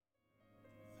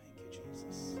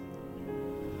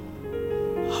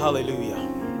Hallelujah.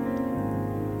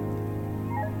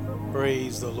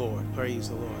 Praise the Lord. Praise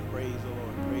the Lord. Praise the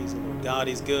Lord. Praise the Lord. God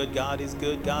is good. God is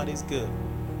good. God is good.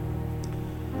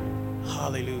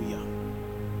 Hallelujah.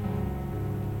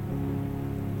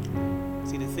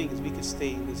 See, the thing is, we could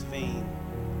stay in this vein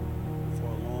for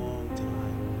a long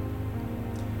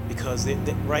time because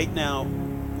right now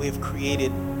we have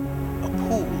created a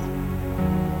pool.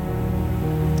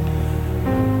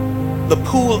 The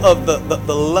pool of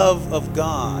the love of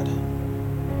God.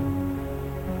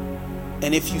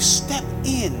 And if you step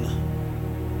in,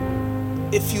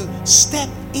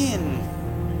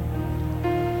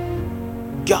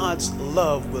 God's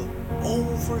love will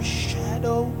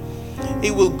overshadow.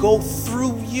 It will go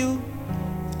through you.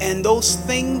 And those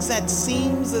things that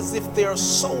seems as if they're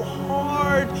so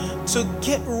hard to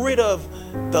get rid of,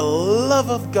 the love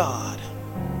of God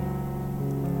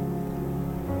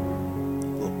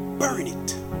will burn it.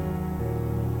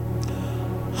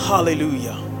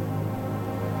 Hallelujah.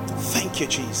 Thank you,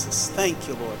 Jesus. Thank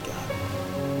you, Lord God.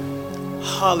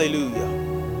 Hallelujah.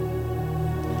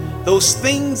 Those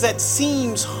things that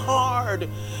seems hard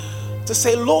to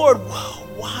say, Lord,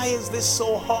 why is this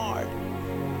so hard?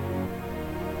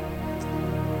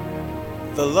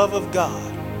 The love of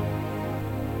God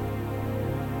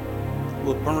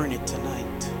will burn it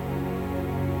tonight.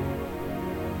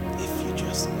 If you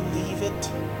just believe it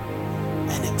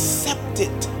and accept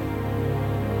it.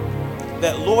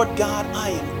 That, Lord God, I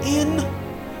am in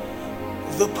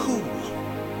the pool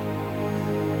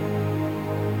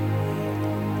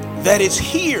that is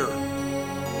here,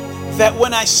 that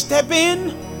when I step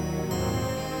in,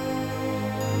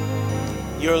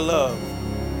 your love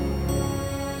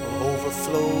will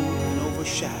overflow and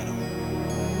overshadow.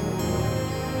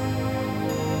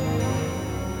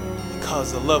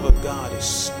 Because the love of God is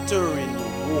stirring the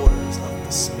waters of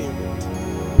the Spirit.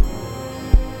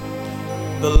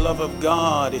 The love of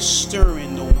God is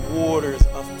stirring the waters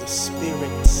of the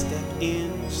Spirit. Step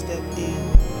in, step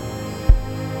in.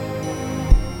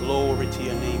 Glory to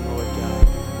your name, Lord God.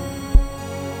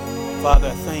 Father,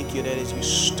 I thank you that as you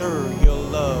stir your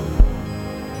love,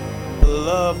 the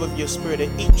love of your Spirit,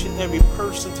 that each and every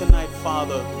person tonight,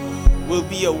 Father, will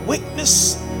be a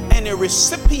witness and a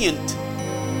recipient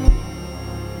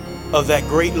of that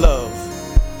great love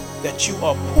that you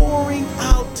are pouring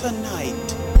out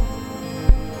tonight.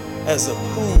 As a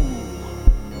pool,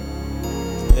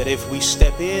 that if we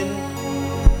step in,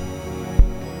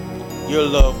 your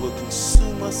love will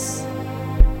consume us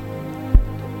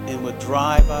and will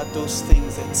drive out those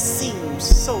things that seem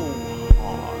so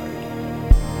hard.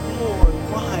 Lord,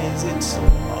 why is it so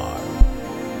hard?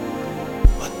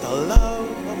 But the love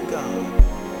of God,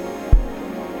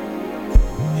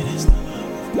 it is the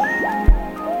love of God.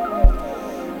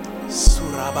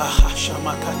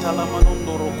 Shamakatala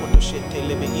manondoro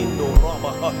kotoshetelebe indo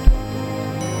rabahat.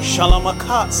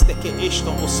 Shalamakas teke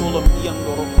ishto usulum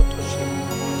yandoro kotoshe.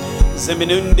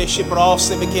 Zeminunde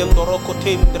shibrase bekendoro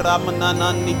kotim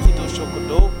dramananani kito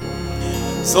shokodo.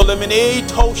 Solemine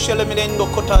to sheleminendo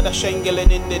kota da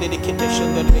shengelenende de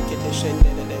kiteshende de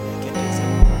kiteshende de kitese.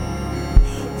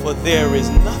 For there is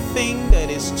nothing that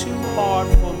is too hard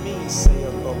for me,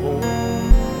 saith the Lord.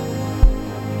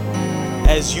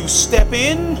 As you step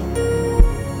in,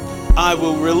 I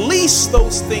will release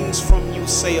those things from you,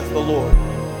 saith the Lord.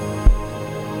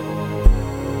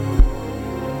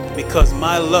 Because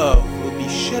my love will be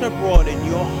shed abroad in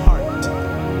your heart.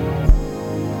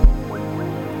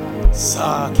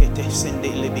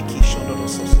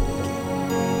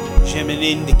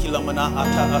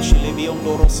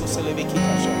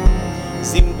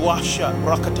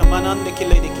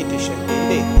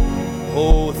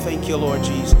 Oh, thank you, Lord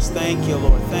Jesus. Thank you,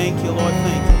 Lord. Thank you, Lord.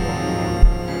 Thank you, Lord.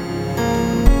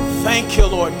 Thank you,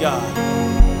 Lord God.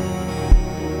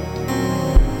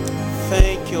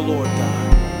 Thank you, Lord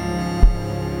God,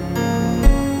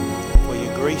 for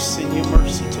your grace and your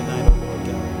mercy tonight, oh Lord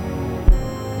God.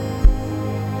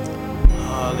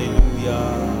 Hallelujah.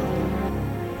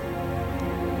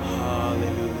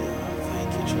 Hallelujah.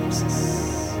 Thank you, Jesus.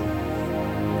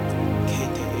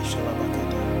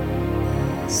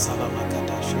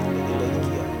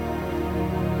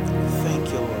 Thank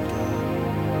you, Lord God.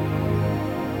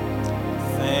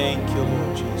 Thank you,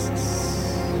 Lord Jesus.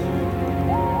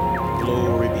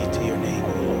 Glory be to your name, O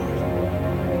Lord.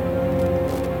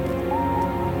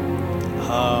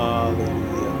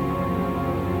 Hallelujah.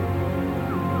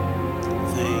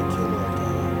 Thank you, Lord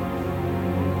God.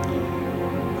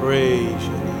 Praise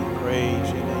your name, praise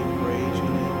your name, praise your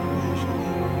name, praise your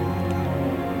name.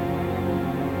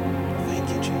 Thank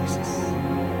you, Jesus.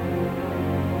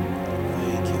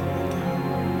 Thank you, Lord God.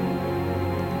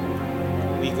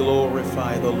 We We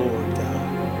glorify the Lord God.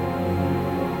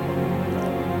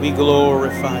 We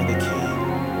glorify the King.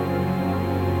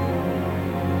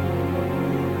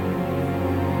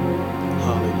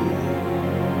 Hallelujah.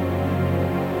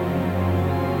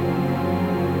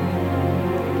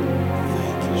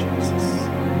 Thank you, Jesus.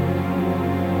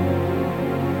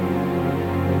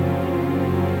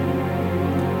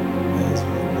 As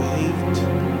we wait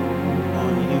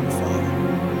on you, Father,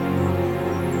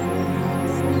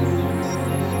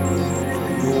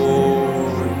 for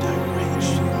your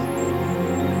direction.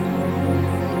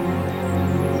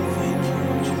 Thank you,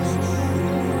 Lord Jesus.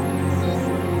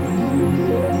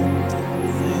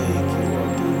 Thank you,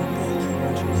 Lord God. Thank you,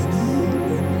 Lord Jesus.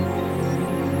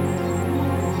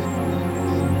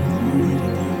 Glory to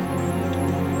God.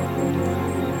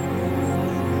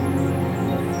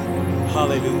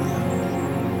 Hallelujah.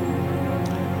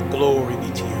 Glory be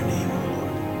to your name, O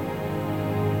Lord.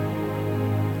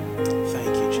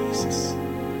 Thank you, Jesus.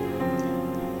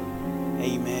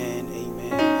 Amen,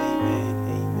 amen, amen,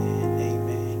 amen,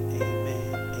 amen, amen,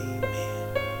 amen.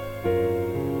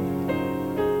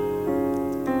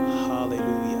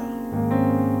 Hallelujah.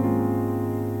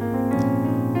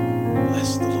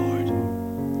 Bless the Lord.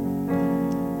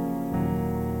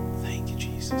 Thank you,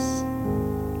 Jesus.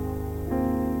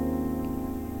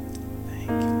 Thank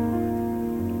you, Lord.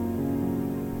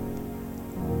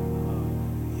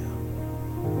 Hallelujah.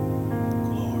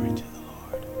 Glory to the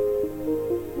Lord.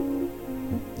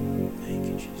 Thank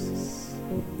you, Jesus.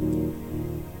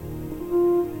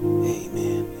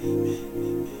 Amen, amen,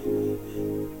 amen,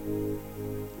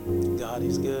 amen. God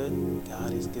is good.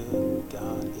 God is good.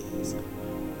 God is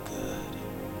good.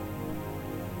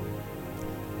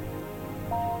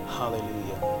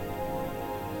 Hallelujah.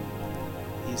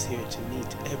 He's here to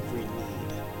meet every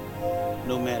need,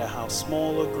 no matter how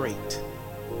small or great.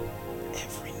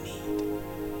 Every need.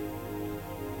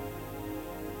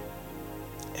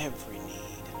 Every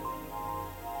need.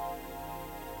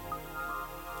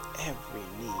 Every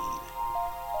need.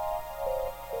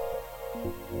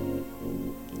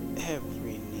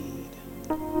 Every need.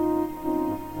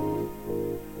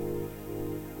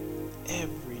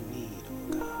 Every need, oh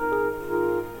God.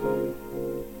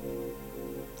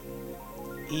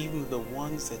 Even the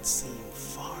ones that seem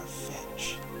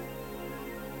far-fetched.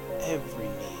 Every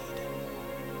need.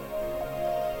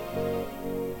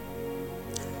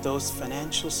 Those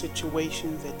financial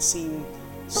situations that seem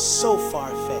so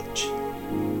far-fetched.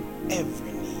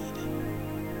 Every need.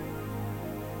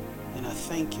 And I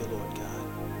thank you, Lord God,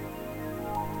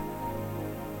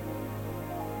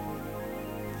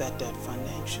 that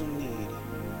financial need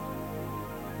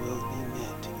will be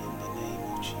met in the name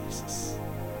of Jesus.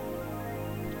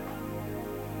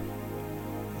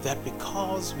 That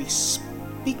because we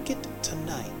speak it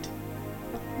tonight,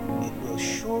 it will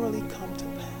surely come to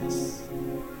pass.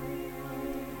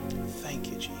 Thank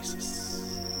you,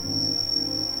 Jesus.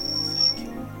 Thank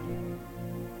you,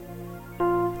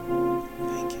 Lord.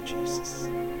 Thank you, Jesus.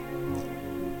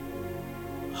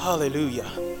 Hallelujah.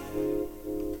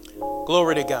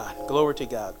 Glory to God. Glory to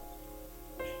God.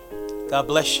 God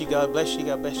bless you. God bless you.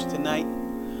 God bless you tonight.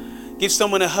 Give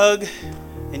someone a hug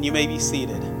and you may be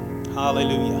seated.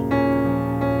 Hallelujah.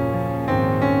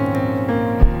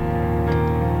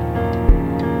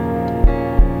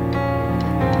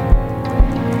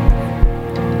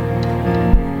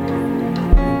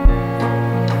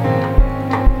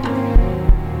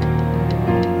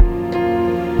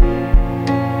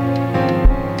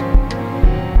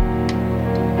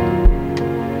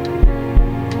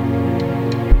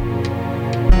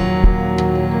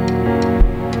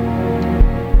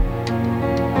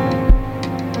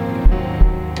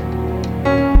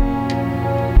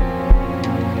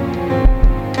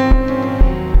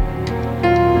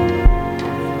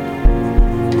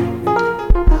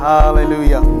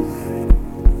 Hallelujah.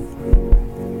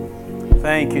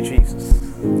 Thank you, Jesus.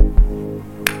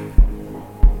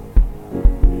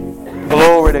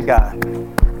 Glory to God.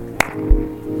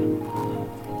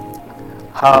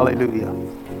 Hallelujah.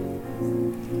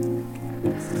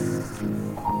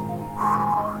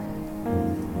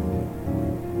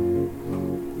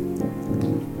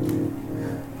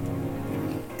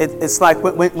 It's like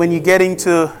when you get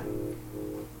into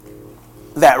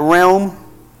that realm,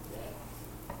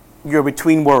 you're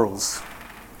between worlds.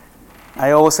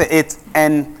 I always say it,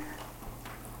 and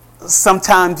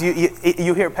sometimes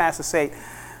you hear pastors say,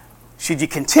 should you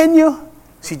continue?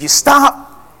 Should you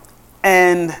stop?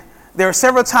 And there are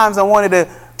several times I wanted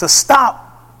to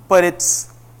stop, but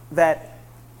it's that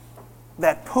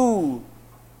pool.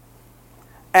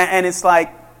 And it's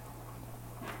like,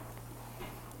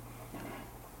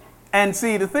 and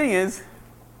see, the thing is,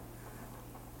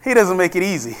 He doesn't make it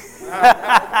easy.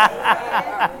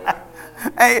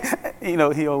 Hey,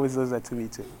 he always does that to me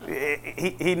too.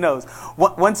 He knows.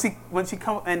 Once he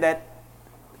come and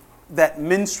that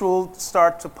minstrel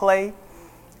start to play,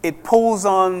 it pulls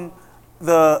on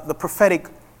the prophetic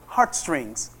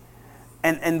heartstrings,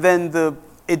 and then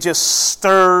it just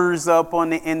stirs up on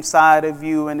the inside of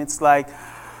you, and it's like,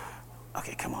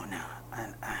 okay, come on now,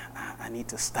 I need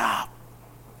to stop,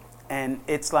 and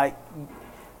it's like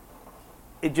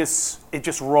it just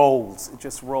rolls,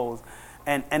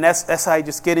 and that's how you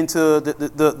just get into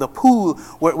the pool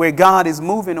where God is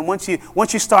moving, and once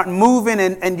you start moving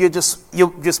and you're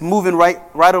just moving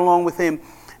right along with Him,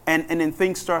 and then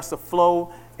things starts to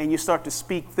flow, and you start to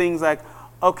speak things like,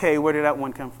 okay, where did that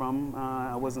one come from?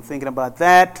 I wasn't thinking about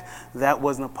that. That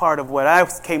wasn't a part of what I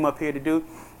came up here to do.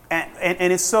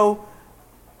 And it's so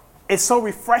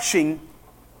refreshing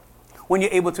when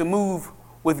you're able to move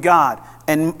with God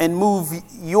and move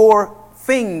your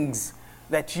things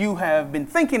that you have been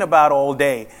thinking about all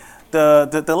day.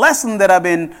 The lesson that I've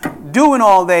been doing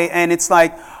all day, and it's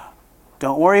like,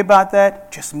 don't worry about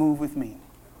that. Just move with me.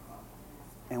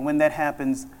 And when that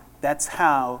happens, that's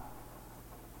how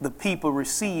the people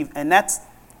receive, and that's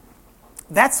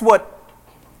what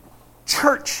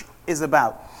church is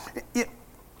about.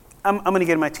 I'm going to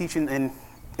get my teaching, and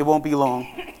it won't be long.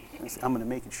 I'm going to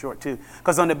make it short too,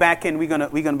 because on the back end we're going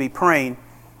to be praying.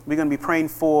 We're going to be praying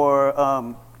for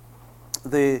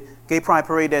the Gay Pride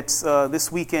Parade that's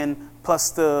this weekend, plus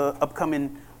the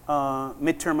upcoming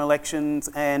midterm elections,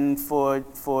 and for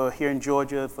here in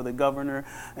Georgia for the governor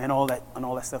and all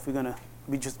that stuff. We're going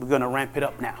to ramp it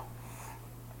up now.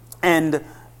 And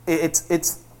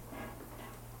it's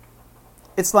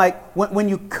like when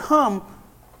you come.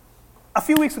 A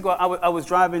few weeks ago, I was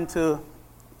driving to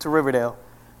Riverdale,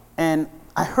 and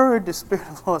I heard the Spirit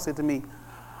of the Lord say to me,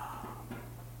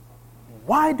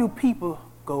 "Why do people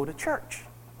go to church?"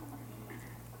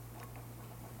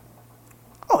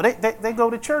 Oh, they go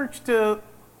to church to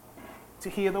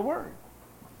hear the word.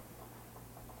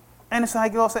 And it's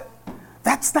like God said,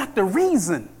 that's not the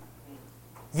reason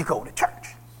you go to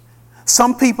church.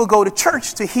 Some people go to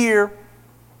church to hear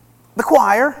the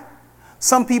choir.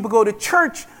 Some people go to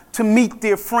church to meet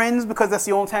their friends because that's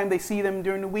the only time they see them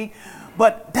during the week.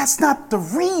 But that's not the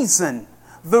reason.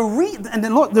 The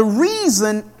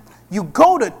reason you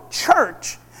go to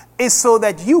church is so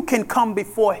that you can come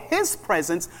before His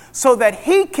presence, so that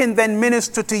He can then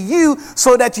minister to you,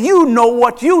 so that you know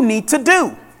what you need to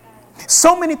do.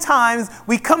 So many times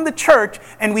we come to church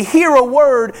and we hear a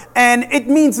word and it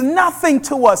means nothing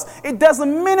to us. It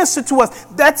doesn't minister to us.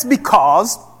 That's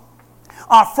because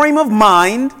our frame of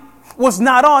mind was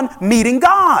not on meeting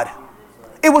God.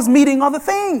 It was meeting other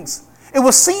things. It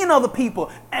was seeing other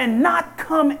people and not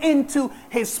come into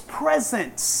His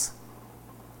presence.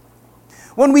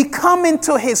 When we come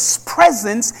into His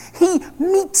presence, He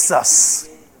meets us.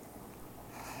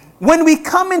 When we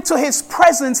come into His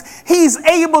presence, He's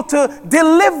able to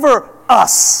deliver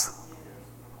us.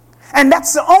 And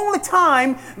that's the only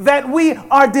time that we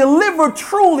are delivered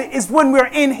truly, is when we're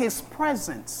in His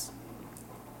presence.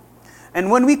 And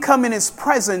when we come in His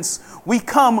presence, we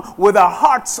come with our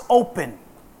hearts open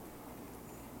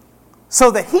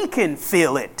so that He can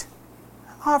feel it.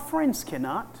 Our friends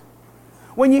cannot.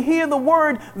 When you hear the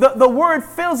word, the word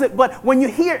fills it, but when you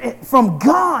hear it from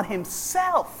God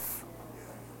Himself,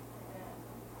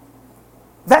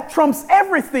 that trumps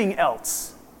everything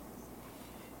else.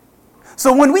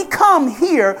 So when we come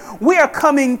here, we are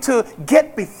coming to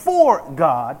get before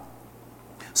God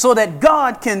so that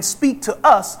God can speak to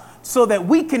us, so that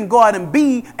we can go out and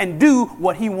be and do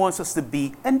what He wants us to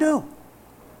be and do.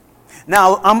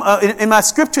 Now, in my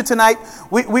scripture tonight,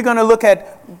 we're going to look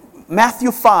at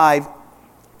Matthew 5,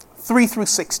 3 through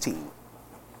 16.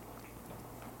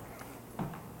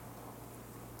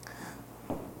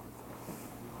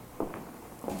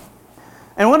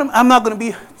 And I'm not going to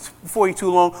be before you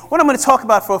too long. What I'm going to talk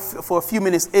about for a few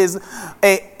minutes is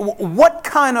what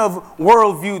kind of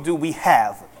worldview do we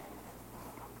have?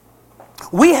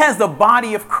 We, as the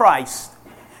body of Christ,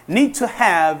 need to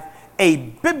have a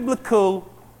biblical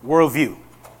worldview.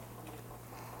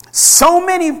 So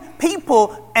many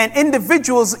people and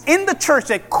individuals in the church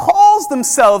that calls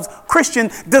themselves Christian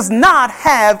does not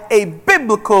have a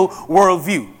biblical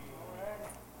worldview.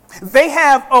 They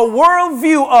have a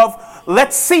worldview of,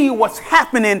 let's see what's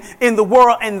happening in the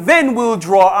world, and then we'll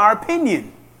draw our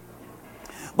opinion.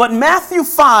 But Matthew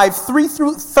 5,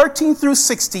 13 through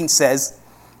 16 says,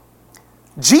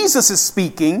 Jesus is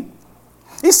speaking.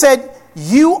 He said,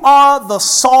 "You are the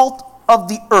salt of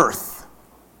the earth.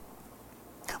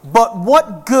 But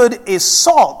what good is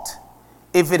salt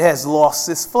if it has lost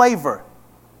its flavor?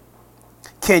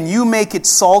 Can you make it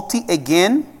salty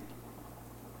again?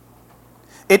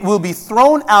 It will be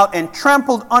thrown out and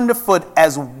trampled underfoot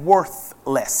as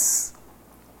worthless.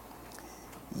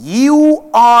 You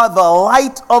are the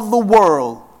light of the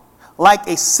world, like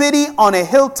a city on a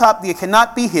hilltop that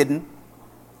cannot be hidden.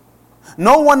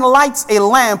 No one lights a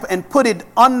lamp and put it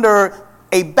under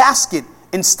a basket.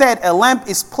 Instead, a lamp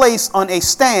is placed on a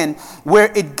stand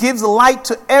where it gives light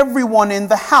to everyone in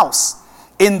the house.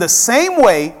 In the same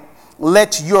way,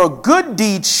 let your good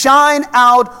deeds shine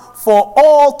out for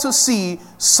all to see,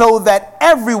 so that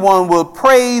everyone will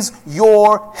praise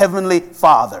your heavenly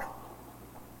Father.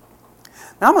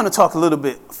 Now I'm going to talk a little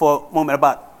bit for a moment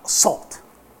about salt.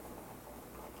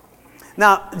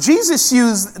 Now, Jesus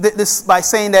used this by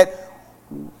saying that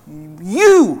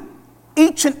you,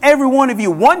 each and every one of you,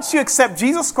 once you accept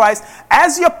Jesus Christ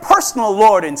as your personal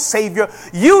Lord and Savior,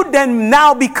 you then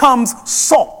now becomes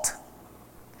salt.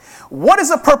 What is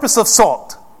the purpose of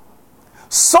salt?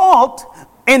 Salt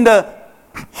in the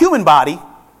human body,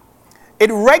 it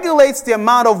regulates the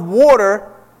amount of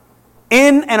water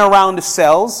in and around the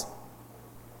cells.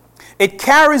 It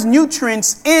carries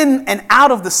nutrients in and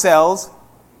out of the cells.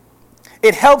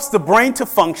 It helps the brain to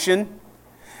function.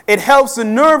 It helps the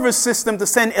nervous system to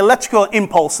send electrical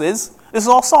impulses. This is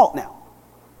all salt now.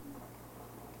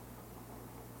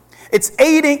 It's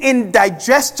aiding in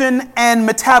digestion and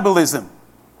metabolism.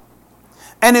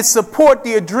 And it supports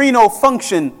the adrenal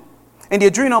function. And the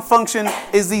adrenal function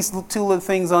is these two little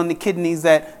things on the kidneys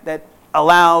that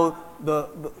allow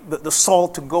the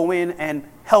salt to go in and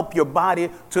help your body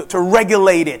to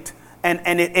regulate it.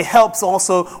 And it helps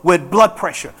also with blood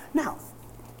pressure. Now,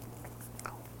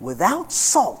 without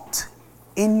salt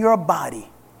in your body,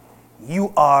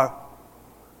 you are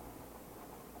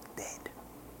dead.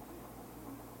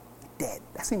 Dead.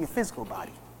 That's in your physical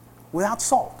body. Without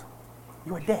salt,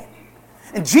 you are dead.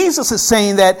 And Jesus is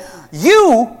saying that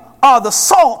you are the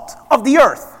salt of the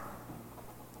earth.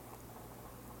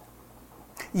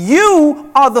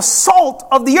 You are the salt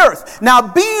of the earth. Now,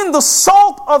 being the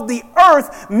salt of the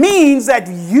earth means that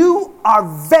you are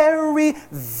very,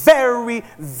 very,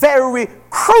 very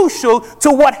crucial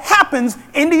to what happens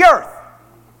in the earth.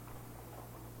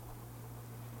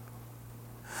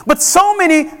 But so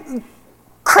many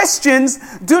Christians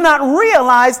do not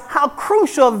realize how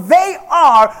crucial they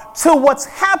are to what's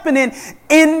happening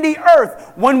in the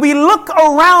earth. When we look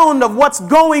around of what's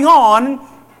going on,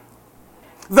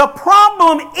 the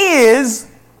problem is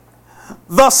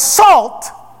the salt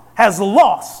has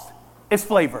lost its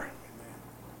flavor.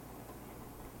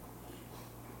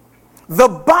 The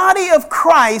body of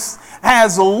Christ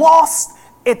has lost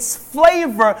its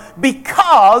flavor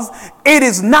because it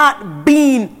is not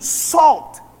being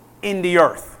salt in the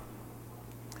earth.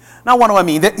 Now, what do I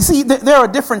mean? See, there are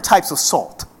different types of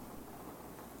salt.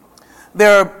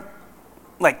 There are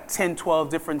like 10, 12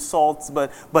 different salts,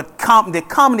 but they're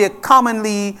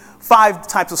commonly 5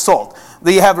 types of salt.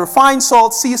 You have refined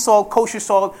salt, sea salt, kosher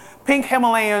salt, pink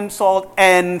Himalayan salt,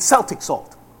 and Celtic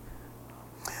salt.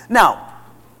 Now,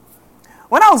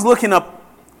 when I was looking up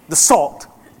the salt,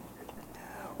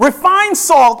 refined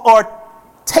salt or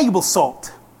table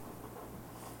salt,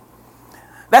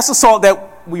 that's the salt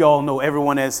that we all know.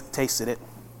 Everyone has tasted it.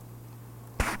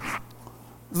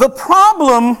 The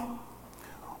problem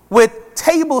with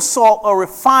table salt or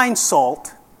refined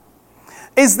salt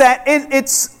is that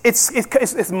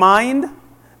it's mined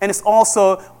and it's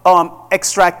also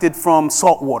extracted from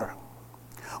salt water.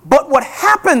 But what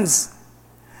happens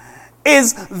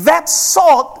is that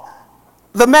salt,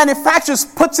 the manufacturers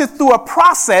puts it through a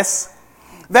process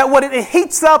that it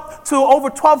heats up to over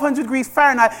 1200 degrees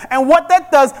Fahrenheit. And what that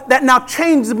does, that now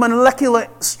changes the molecular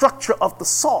structure of the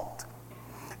salt.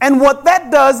 And what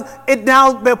that does, it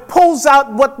pulls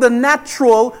out what the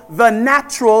natural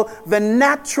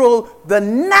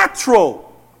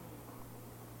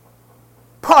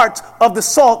part of the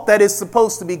salt that is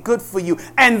supposed to be good for you.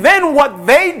 And then what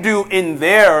they do in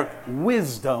their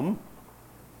wisdom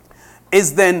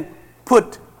is then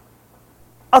put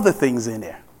other things in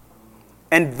there.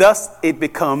 And thus it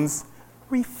becomes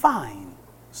refined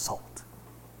salt.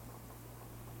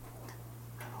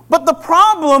 But the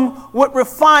problem with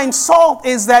refined salt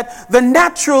is that the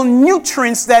natural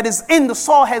nutrients that is in the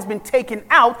salt has been taken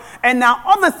out, and now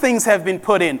other things have been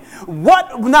put in.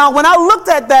 Now, when I looked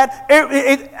at that,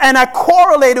 and I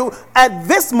correlated at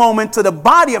this moment to the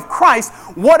body of Christ,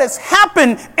 what has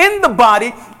happened in the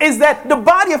body is that the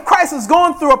body of Christ is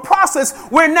going through a process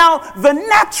where now the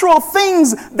natural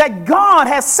things that God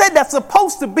has said that's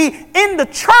supposed to be in the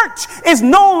church is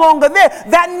no longer there.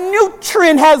 That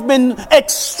nutrient has been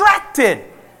extracted.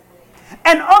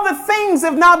 and other things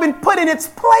have now been put in its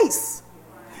place.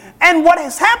 And what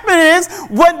has happened is,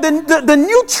 what the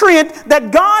nutrient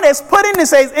that God has put in, it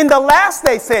says, in the last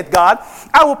day, said God,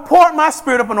 I will pour out my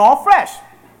spirit upon all flesh.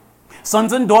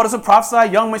 Sons and daughters will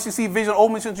prophesy, young men shall see vision,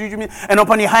 old men shall dream, and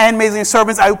upon your handmaids and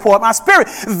servants I will pour out my spirit.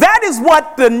 That is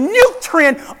what the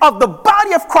nutrient of the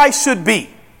body of Christ should be.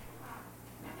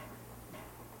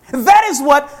 That is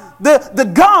what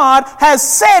the God has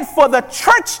said for the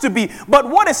church to be. But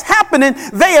what is happening,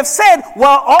 they have said,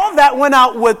 well, all that went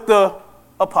out with the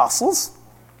apostles,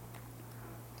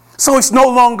 so it's no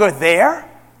longer there.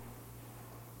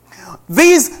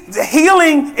 The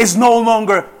healing is no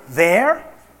longer there.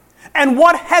 And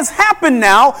what has happened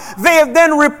now, they have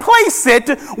then replaced it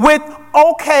with,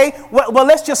 okay, well,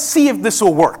 let's just see if this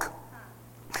will work.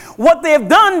 What they have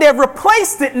done, they've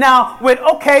replaced it now with,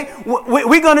 okay,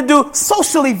 we're going to do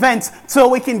social events so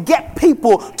we can get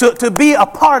people to be a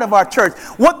part of our church.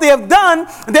 What they have done,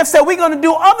 they've said we're going to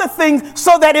do other things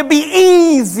so that it'll be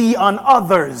easy on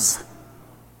others.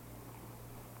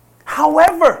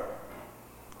 However,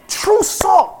 true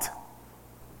salt,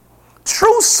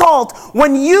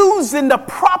 when used in the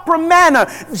proper manner,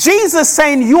 Jesus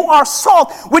saying you are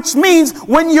salt, which means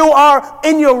when you are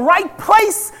in your right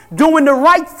place, doing the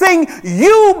right thing,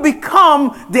 you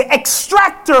become the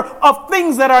extractor of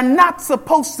things that are not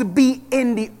supposed to be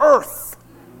in the earth.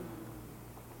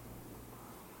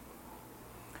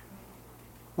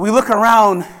 We look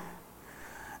around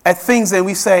at things and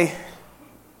we say,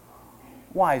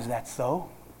 why is that so?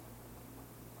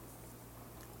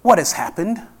 What has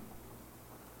happened?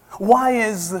 Why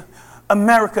is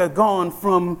America gone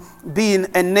from being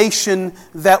a nation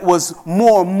that was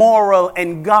more moral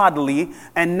and godly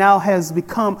and now has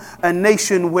become a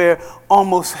nation where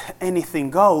almost anything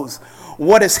goes?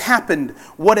 What has happened?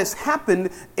 What has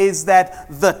happened is that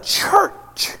the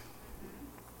church,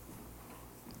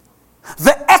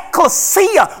 the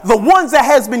ecclesia, the ones that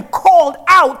has been called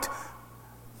out,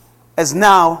 has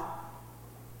now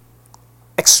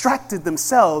extracted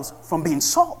themselves from being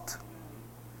salt.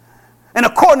 And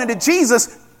according to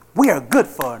Jesus, we are good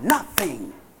for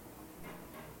nothing.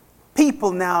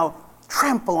 People now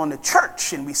trample on the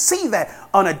church, and we see that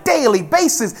on a daily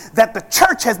basis, that the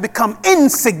church has become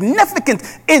insignificant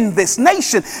in this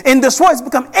nation. In this world, it's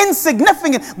become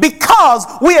insignificant because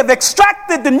we have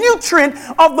extracted the nutrient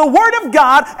of the Word of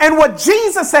God and what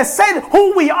Jesus has said,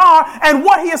 who we are, and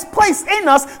what He has placed in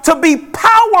us to be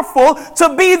powerful,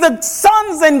 to be the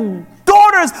sons and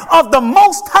daughters of the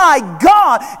Most High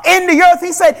God in the earth.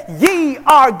 He said, ye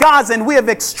are gods, and we have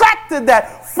extracted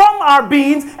that from our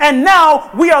beings, and now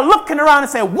we are looking around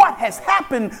and saying, what has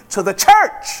happened to the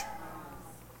church?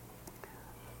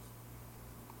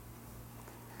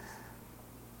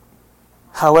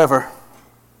 However,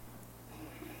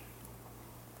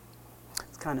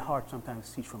 it's kind of hard sometimes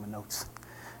to teach from the notes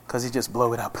because you just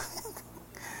blow it up.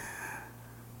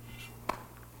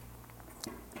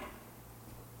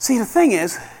 See, the thing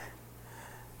is,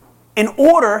 in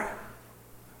order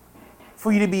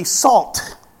for you to be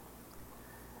salt,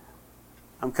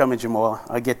 I'm coming, Jamal,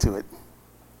 I'll get to it.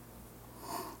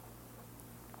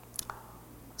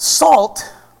 Salt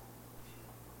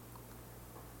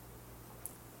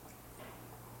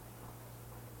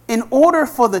in order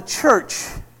for the church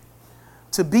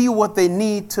to be what they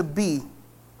need to be,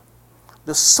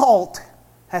 the salt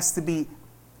has to be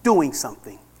doing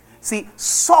something. See,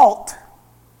 salt,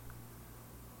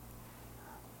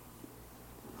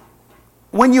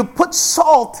 when you put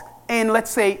salt in,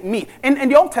 let's say, meat. In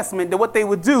the Old Testament, what they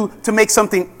would do to make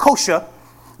something kosher,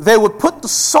 they would put the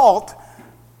salt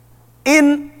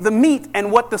in the meat,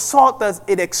 and what the salt does,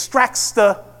 it extracts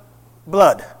the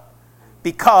blood.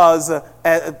 Because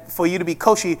for you to be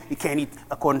kosher, you can't eat,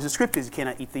 according to the scriptures, you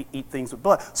cannot eat things with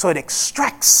blood. So it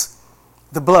extracts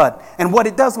the blood. And what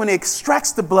it does when it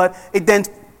extracts the blood, it then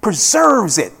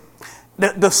preserves it.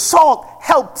 The salt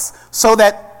helps so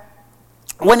that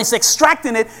when it's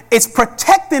extracting it, it's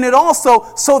protecting it also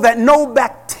so that no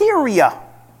bacteria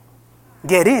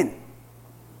get in.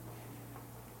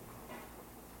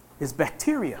 There's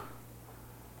bacteria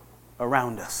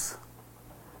around us.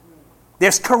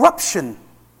 There's corruption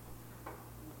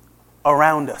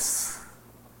around us.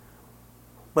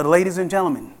 But ladies and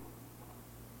gentlemen,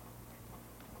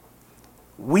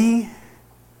 we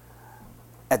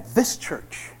at this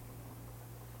church,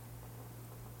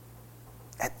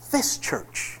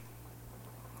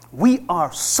 we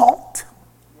are salt.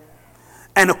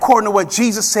 And according to what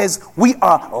Jesus says, we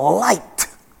are light.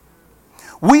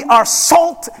 We are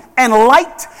salt and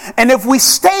light. And if we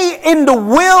stay in the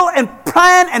will and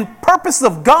plan and purpose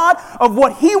of God, of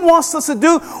what He wants us to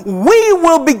do, we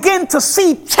will begin to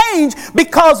see change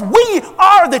because we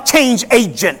are the change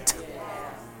agent.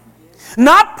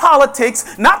 Not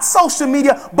politics, not social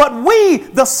media, but we,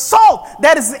 the salt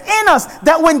that is in us,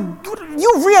 that when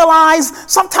you realize,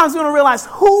 sometimes we don't realize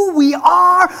who we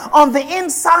are on the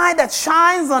inside that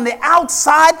shines on the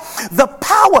outside. The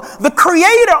power, the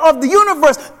creator of the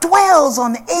universe dwells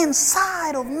on the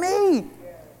inside of me.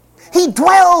 He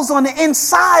dwells on the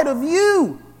inside of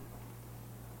you.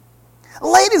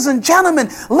 Ladies and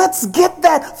gentlemen, let's get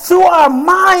that through our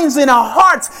minds and our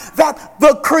hearts that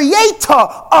the creator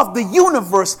of the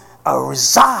universe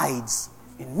resides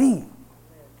in me.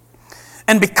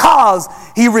 And because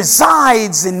He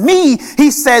resides in me, He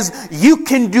says, you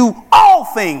can do all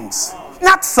things.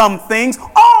 Not some things,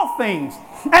 all things.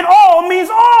 And all means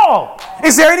all.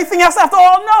 Is there anything else after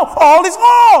all? No, all is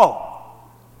all.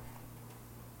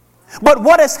 But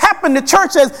what has happened, the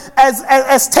church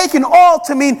has taken all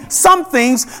to mean some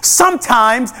things,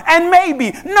 sometimes, and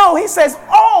maybe. No, He says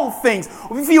all things.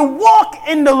 If you walk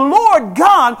in the Lord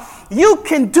God, you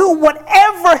can do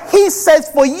whatever He says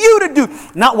for you to do,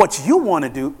 not what you want to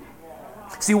do.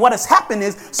 See, what has happened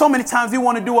is so many times we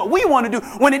want to do what we want to do.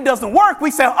 When it doesn't work,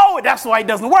 we say, oh, that's why it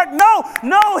doesn't work. No,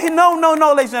 ladies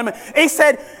and gentlemen. He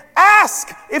said,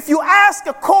 ask, if you ask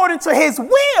according to His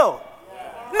will.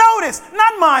 Notice,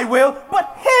 not my will,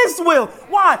 but His will.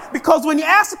 Why? Because when you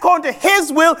ask according to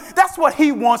His will, that's what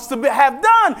He wants to have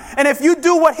done. And if you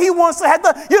do what He wants to have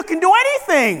done, you can do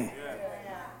anything.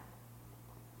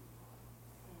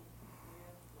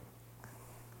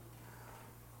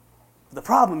 The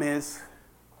problem is,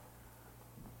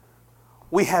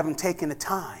 we haven't taken the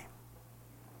time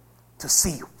to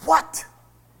see what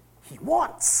He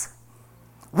wants.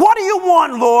 What do you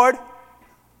want, Lord?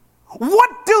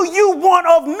 What do you want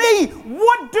of me?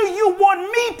 What do you want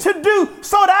me to do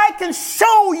so that I can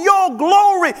show your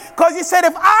glory? Because He said,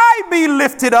 if I be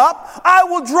lifted up, I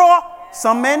will draw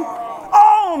some men,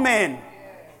 all men.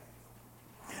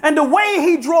 And the way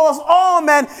He draws all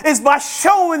men is by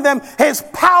showing them His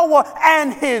power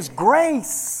and His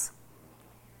grace.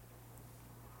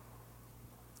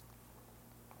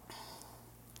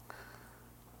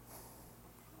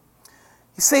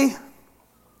 You see,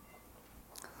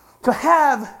 to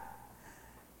have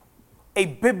a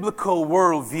biblical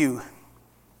worldview,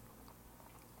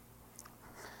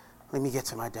 let me get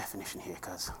to my definition here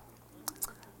because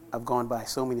I've gone by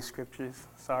so many scriptures.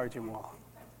 Sorry, Jamal.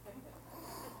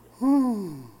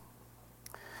 In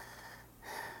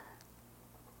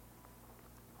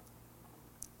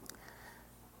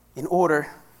order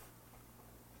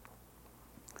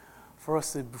for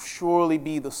us to surely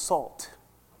be the salt,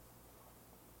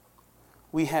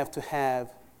 we have to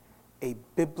have a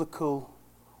biblical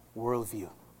worldview.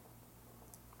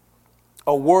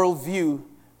 A worldview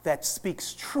that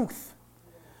speaks truth.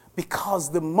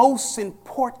 Because the most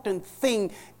important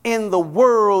thing in the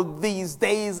world these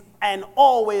days and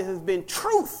always has been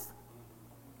truth.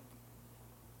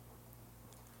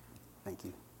 Thank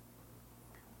you.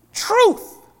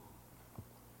 Truth.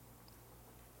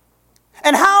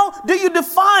 And how do you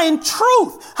define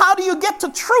truth? How do you get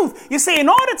to truth? You see, in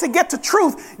order to get to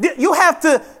truth, it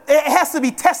has to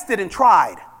be tested and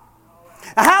tried.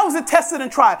 And how is it tested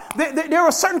and tried? There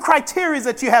are certain criteria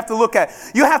that you have to look at.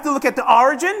 You have to look at the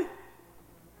origin,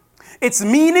 its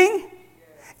meaning,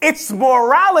 its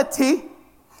morality,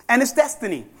 and its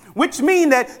destiny. Which mean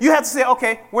that you have to say,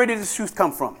 okay, where did this truth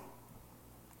come from?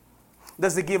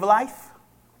 Does it give life?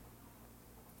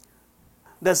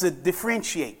 Does it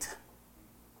differentiate?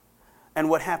 And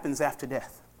what happens after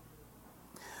death?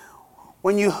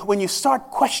 When you start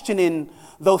questioning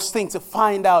those things to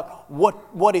find out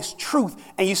what is truth,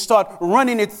 and you start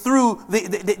running it through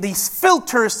these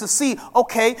filters to see,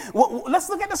 okay, let's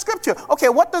look at the scripture. Okay,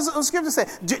 what does the scripture say?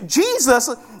 Jesus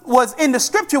was in the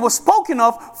scripture was spoken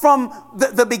of from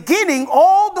the beginning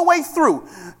all the way through.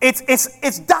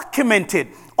 It's documented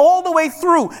all the way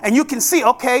through, and you can see,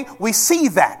 okay, we see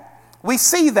that. We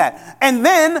see that. And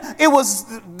then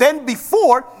then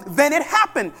it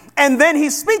happened. And then He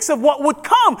speaks of what would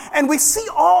come. And we see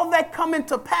all that come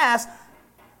into pass.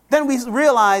 Then we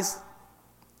realize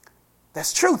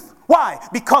that's truth. Why?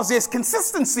 Because there's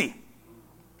consistency.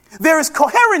 There is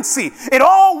coherency. It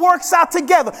all works out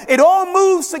together. It all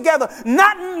moves together.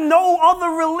 No other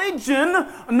religion,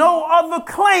 no other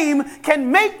claim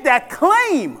can make that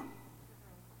claim.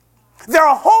 There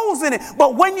are holes in it,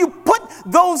 but when you put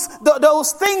those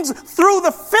things through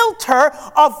the filter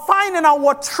of finding out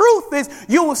what truth is,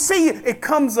 you will see it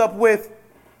comes up with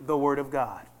the Word of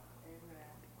God.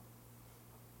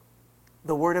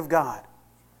 the Word of God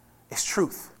is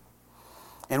truth.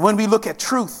 And when we look at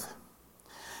truth,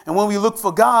 and when we look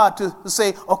for God to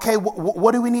say, okay,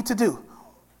 what do we need to do?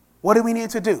 What do we need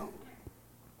to do?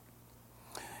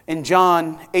 In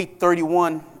John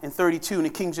 8:31 and 32 in the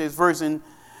King James Version,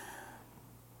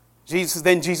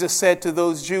 Jesus said to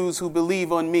those Jews who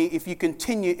believe on me, if you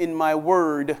continue in my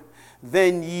word,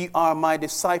 then ye are my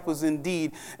disciples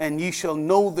indeed, and ye shall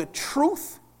know the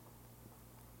truth,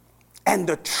 and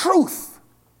the truth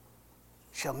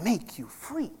shall make you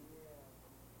free.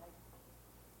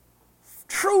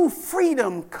 True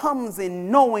freedom comes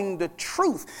in knowing the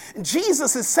truth.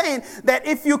 Jesus is saying that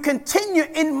if you continue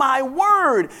in my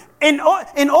word, in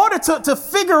order to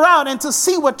figure out and to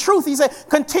see what truth, he said,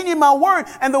 continue my word.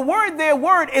 And the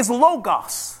word is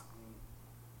logos,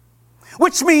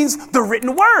 which means the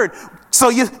written word. So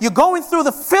you're going through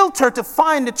the filter to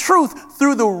find the truth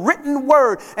through the written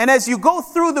word. And as you go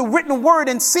through the written word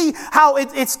and see how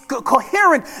it's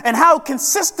coherent and how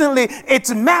consistently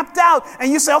it's mapped out,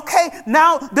 and you say, okay,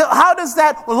 now how does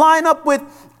that line up with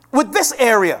this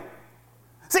area?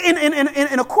 See,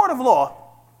 in a court of law,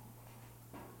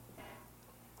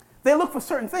 they look for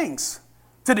certain things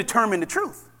to determine the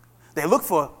truth. They look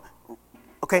for,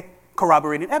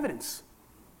 corroborating evidence.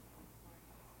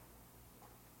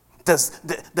 Does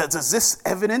this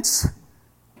evidence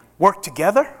work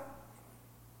together?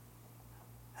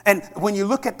 And when you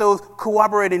look at those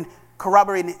corroborating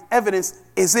evidence,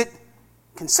 is it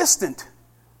consistent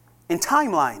in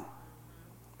timeline?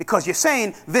 Because you're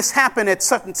saying this happened at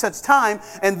such and such time,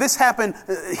 and this happened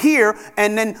here,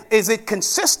 and then is it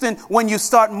consistent when you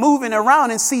start moving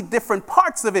around and see different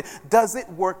parts of it? Does it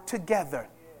work together?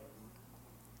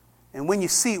 And when you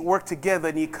see it work together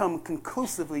and you come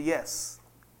conclusively, yes,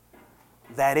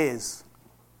 that is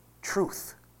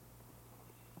truth.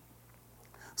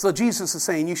 So Jesus is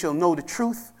saying, you shall know the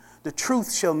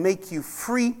truth shall make you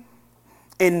free.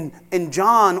 In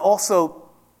John also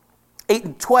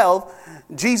 8:12,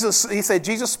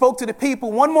 Jesus spoke to the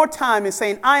people one more time and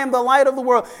saying, I am the light of the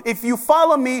world. If you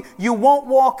follow me, you won't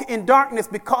walk in darkness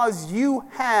because you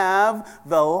have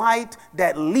the light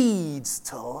that leads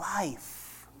to life.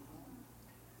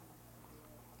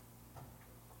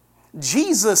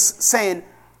 Jesus saying,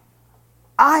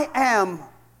 I am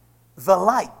the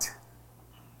light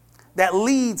that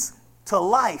leads to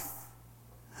life.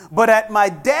 But at my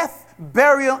death,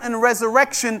 burial, and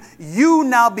resurrection, you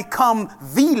now become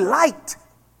the light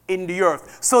in the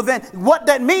earth. So then what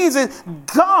that means is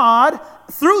God,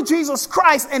 through Jesus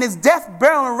Christ and his death,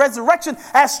 burial, and resurrection,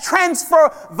 has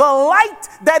transferred the light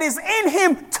that is in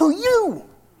him to you.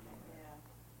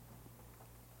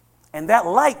 And that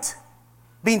light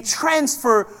being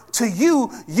transferred to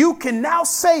you, you can now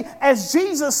say, as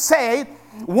Jesus said,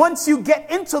 once you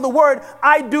get into the word,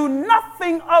 I do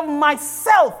nothing of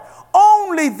myself,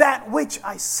 only that which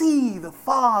I see the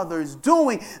Father's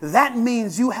doing. That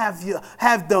means you have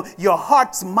your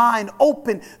heart's mind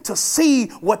open to see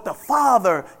what the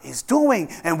Father is doing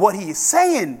and what he is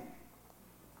saying.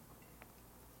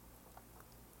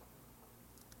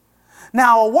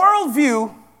 Now, a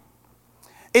worldview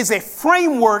is a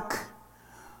framework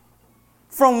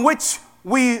from which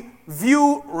we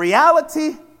view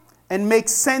reality and make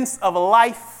sense of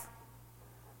life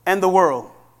and the world.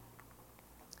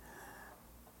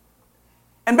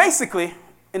 And basically,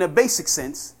 in a basic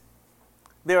sense,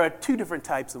 there are two different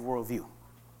types of worldview.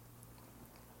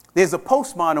 There's a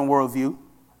postmodern worldview.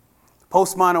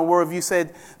 Postmodern worldview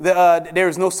said there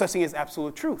is no such thing as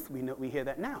absolute truth. We hear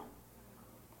that now.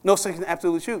 No such thing as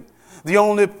absolute truth. The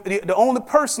only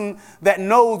person that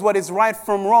knows what is right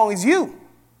from wrong is you.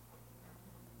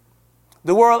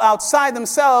 The world outside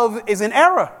themselves is in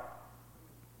error.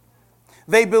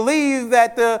 They believe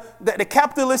that the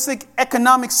capitalistic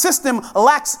economic system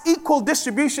lacks equal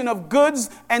distribution of goods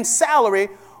and salary.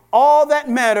 All that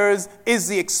matters is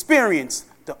the experience.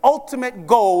 The ultimate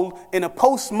goal in a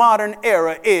postmodern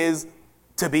era is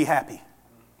to be happy.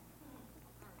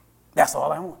 That's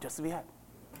all I want, just to be happy.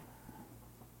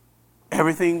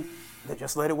 Everything,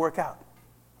 just let it work out.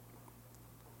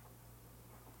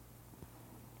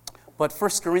 But 1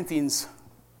 Corinthians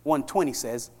 1:20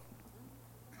 says,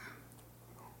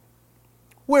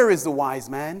 where is the wise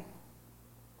man?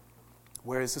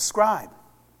 Where is the scribe?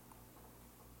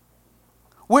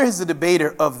 Where is the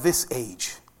debater of this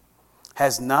age?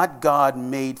 Has not God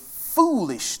made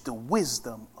foolish the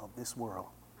wisdom of this world?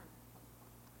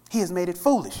 He has made it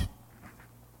foolish.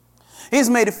 He has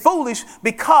made it foolish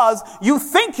because you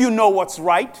think you know what's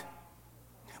right,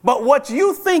 but what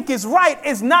you think is right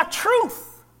is not truth.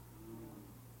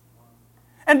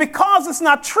 And because it's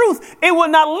not truth, it will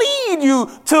not lead you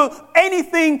to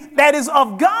anything that is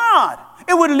of God.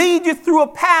 It would lead you through a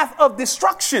path of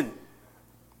destruction.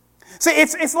 See,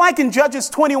 it's like in Judges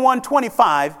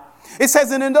 21:25. It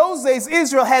says, and in those days,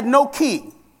 Israel had no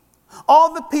king.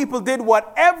 All the people did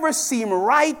whatever seemed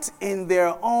right in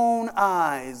their own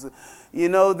eyes. You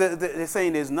know, they're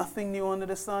saying there's nothing new under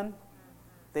the sun.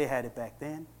 They had it back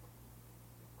then.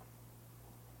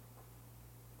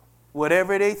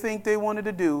 Whatever they think they wanted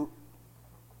to do,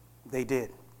 they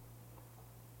did.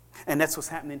 And that's what's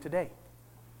happening today.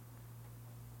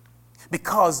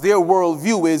 Because their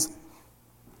worldview is,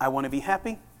 I want to be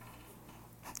happy.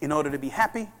 In order to be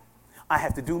happy, I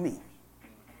have to do me.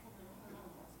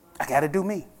 I got to do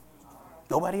me.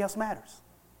 Nobody else matters.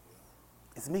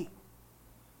 It's me.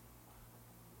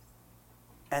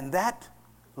 And that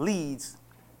leads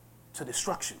to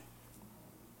destruction.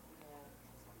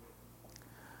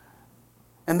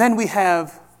 And then we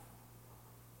have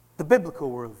the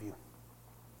biblical worldview.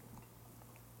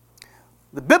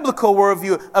 The biblical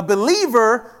worldview, a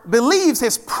believer believes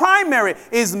his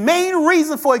main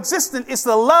reason for existence is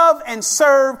to love and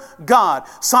serve God.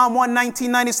 Psalm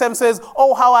 119:97 says,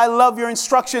 oh, how I love your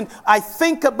instruction. I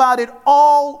think about it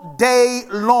all day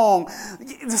long.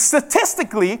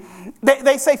 Statistically,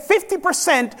 they say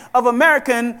 50% of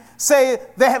Americans say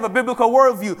they have a biblical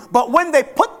worldview. But when they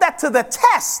put that to the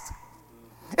test,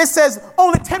 it says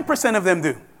only 10% of them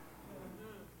do.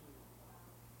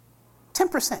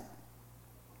 10%.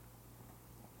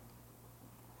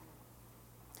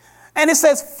 And it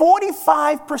says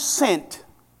 45%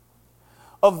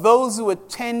 of those who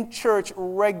attend church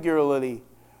regularly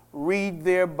read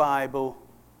their Bible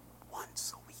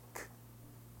once a week.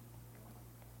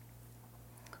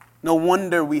 No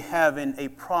wonder we having a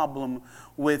problem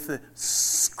with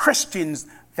Christians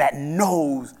that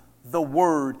knows the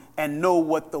Word and know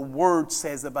what the Word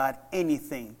says about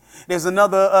anything. There's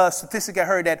another statistic I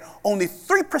heard that only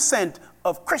 3%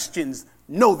 of Christians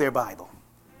know their Bible.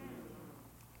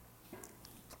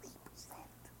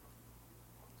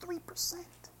 3%.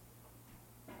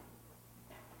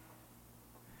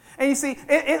 And you see,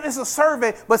 it's a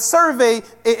survey, but survey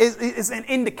is an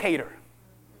indicator.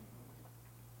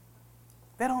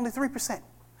 That only 3%.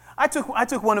 I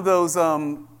took one of those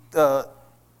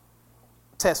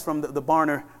tests from the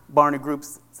Barna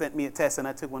groups, sent me a test, and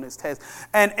I took one of his tests.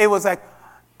 And it was like,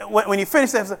 when you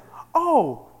finish that, it was like,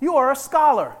 oh, you are a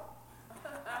scholar.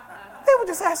 They were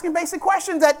just asking basic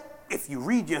questions that if you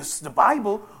read the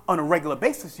Bible on a regular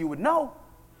basis, you would know.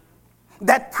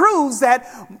 That proves that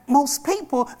most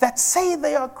people that say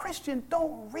they are Christian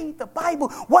don't read the Bible.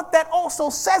 What that also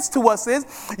says to us is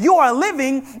you are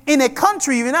living in a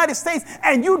country, the United States,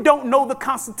 and you don't know the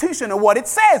Constitution or what it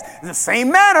says. In the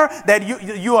same manner that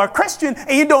you are Christian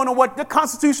and you don't know what the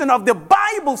Constitution of the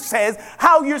Bible says,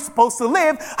 how you're supposed to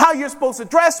live, how you're supposed to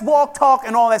dress, walk, talk,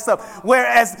 and all that stuff.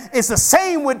 Whereas it's the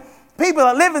same with people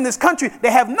that live in this country.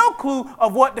 They have no clue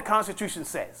of what the Constitution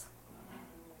says.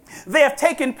 They have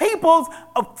taken people's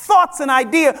thoughts and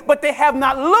ideas, but they have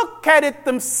not looked at it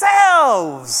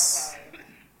themselves.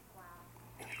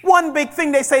 One big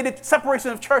thing they say, the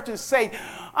separation of church and state.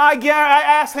 I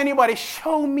ask anybody,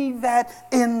 show me that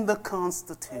in the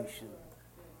Constitution.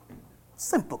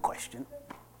 Simple question.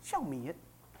 Show me it.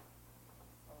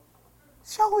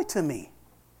 Show it to me.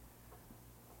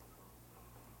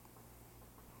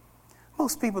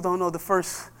 Most people don't know the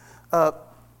first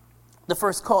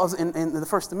clause in the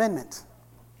First Amendment,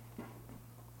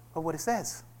 or what it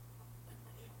says.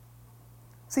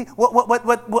 See,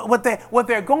 what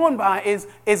they're going by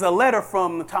is a letter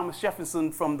from Thomas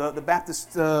Jefferson from the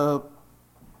Baptist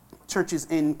churches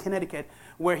in Connecticut,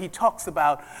 where he talks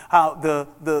about how the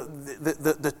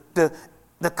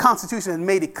Constitution had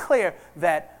made it clear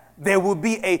that there will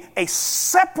be a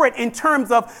separate, in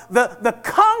terms of the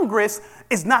Congress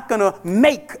is not going to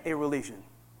make a religion.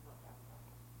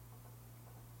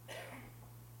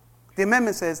 The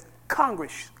amendment says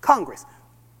Congress.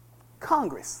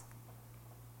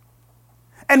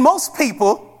 And most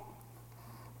people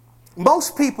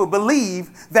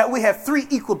believe that we have 3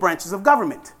 equal branches of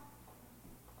government.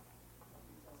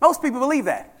 Most people believe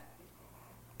that.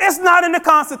 It's not in the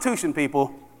Constitution,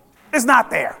 people. It's not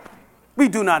there. We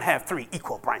do not have 3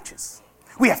 equal branches.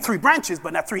 We have 3 branches,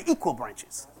 but not 3 equal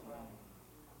branches.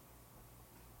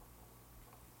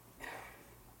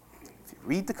 If you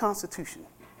read the Constitution,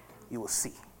 you will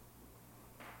see.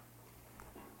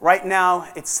 Right now,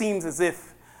 it seems as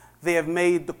if they have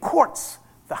made the courts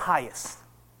the highest.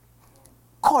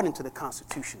 According to the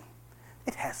Constitution,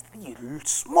 it has the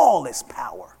smallest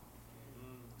power.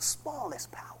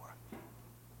 Smallest power.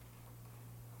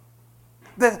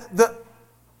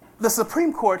 The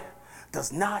Supreme Court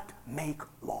does not make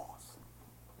laws.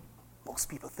 Most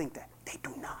people think that. They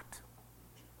do not.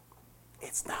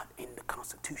 It's not in the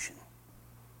Constitution.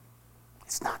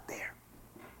 It's not there.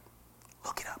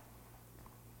 Look it up.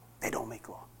 They don't make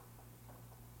law.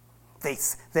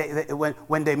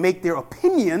 When they make their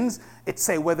opinions, it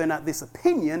say whether or not this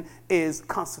opinion is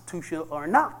constitutional or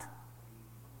not.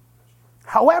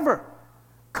 However,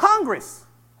 Congress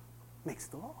makes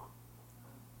the law.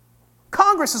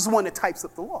 Congress is the one that types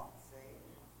up the law.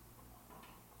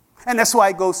 And that's why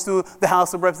it goes through the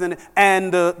House of Representatives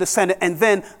and the Senate, and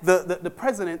then the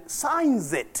president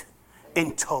signs it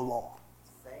into law.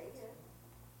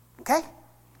 Okay?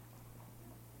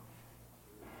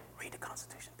 Read the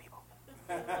Constitution, people.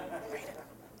 Read it.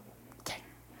 Okay.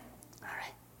 All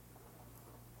right.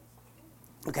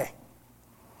 Okay.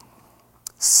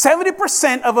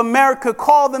 70% of America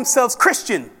call themselves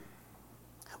Christian,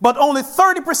 but only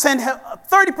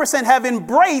 30% have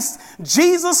embraced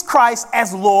Jesus Christ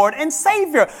as Lord and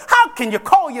Savior. How can you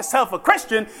call yourself a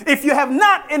Christian if you have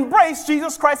not embraced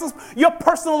Jesus Christ as your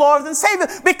personal Lord and Savior?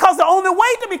 Because the only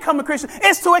way to become a Christian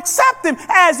is to accept Him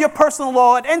as your personal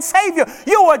Lord and Savior.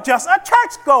 You are just a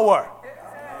churchgoer.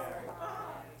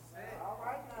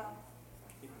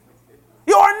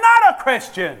 You are not a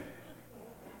Christian.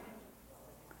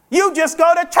 You just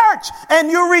go to church and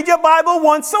you read your Bible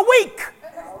once a week.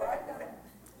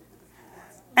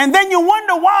 And then you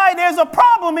wonder why there's a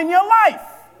problem in your life.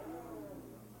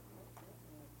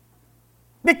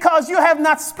 Because you have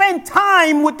not spent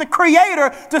time with the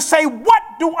Creator to say, what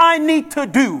do I need to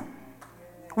do?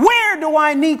 Where do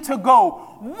I need to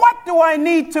go? What do I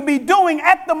need to be doing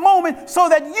at the moment so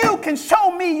that you can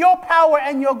show me your power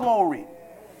and your glory?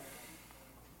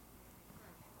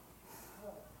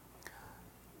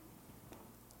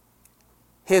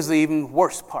 Here's the even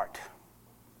worse part.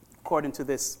 According to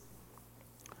this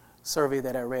survey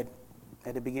that I read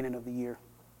at the beginning of the year,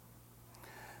 it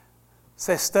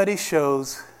says study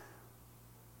shows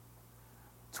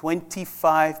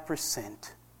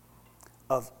 25%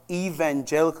 of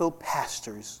evangelical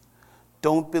pastors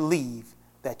don't believe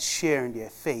that sharing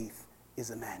their faith is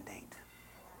a mandate.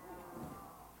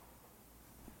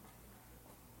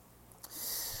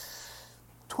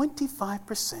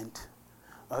 "25%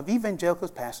 of evangelical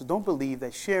pastors don't believe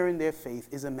that sharing their faith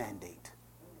is a mandate."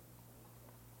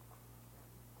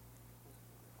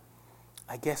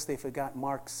 I guess they forgot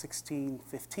Mark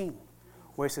 16:15,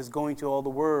 where it says, "Go into all the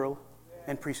world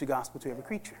and preach the gospel to every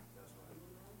creature."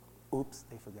 Oops,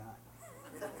 they forgot.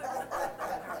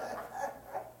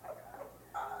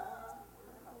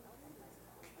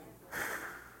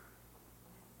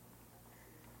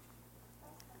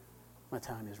 My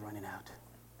time is running out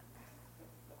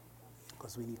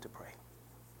because we need to pray.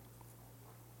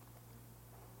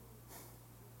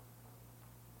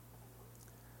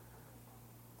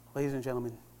 Ladies and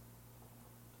gentlemen,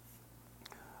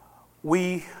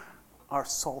 we are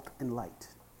salt and light.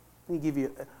 Let me give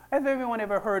you, has everyone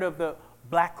ever heard of the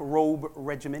Black Robe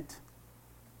Regiment?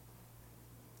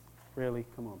 Really?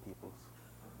 Come on, people.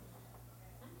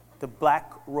 The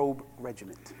Black Robe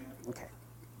Regiment. Okay.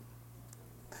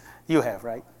 You have,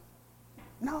 right?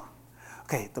 No.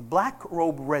 Okay, the Black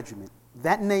Robe Regiment,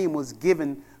 that name was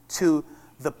given to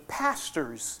the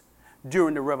pastors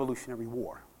during the Revolutionary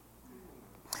War.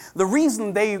 The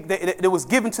reason it was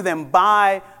given to them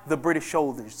by the British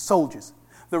soldiers,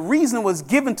 the reason it was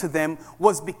given to them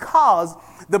was because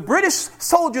the British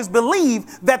soldiers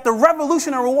believed that the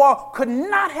Revolutionary War could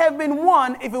not have been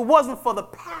won if it wasn't for the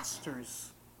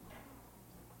pastors.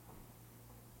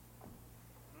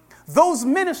 Those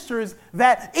ministers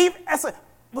that,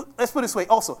 let's put it this way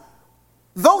also,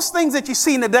 those things that you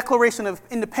see in the Declaration of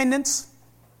Independence,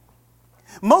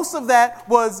 most of that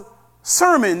was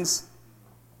sermons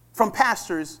from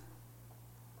pastors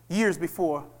years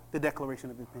before the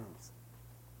Declaration of Independence.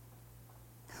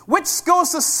 Which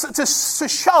goes to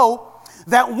show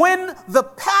that when the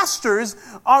pastors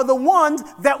are the ones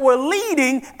that were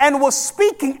leading and were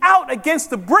speaking out against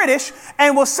the British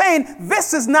and were saying,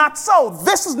 this is not so,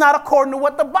 this is not according to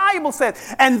what the Bible said.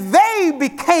 And they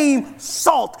became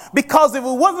salt, because if it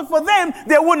wasn't for them,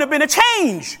 there wouldn't have been a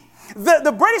change.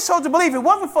 The British soldiers believe if it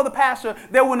wasn't for the pastor,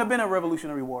 there wouldn't have been a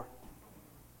Revolutionary War.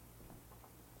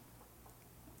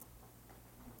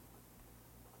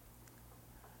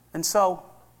 And so,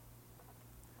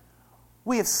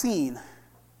 we have seen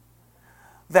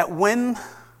that when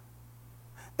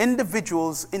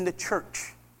individuals in the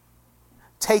church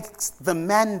take the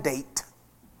mandate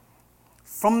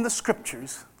from the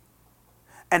scriptures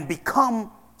and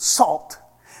become salt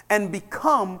and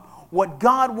become what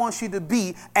God wants you to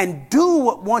be and do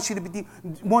what wants you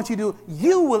to do,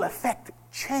 you will affect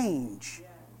change.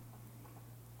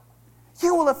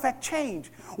 You will affect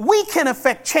change. We can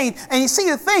affect change. And you see,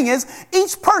 the thing is,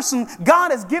 each person,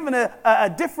 God has given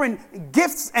a different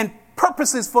gifts and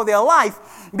purposes for their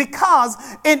life, because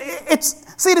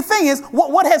the thing is,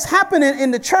 what has happened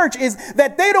in the church is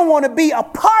that they don't want to be a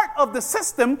part of the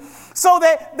system, so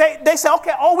that they say,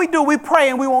 okay, all we do, we pray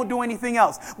and we won't do anything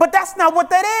else. But that's not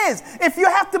what that is. If you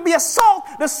have to be a salt,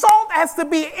 the salt has to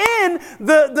be in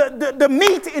the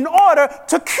meat in order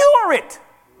to cure it.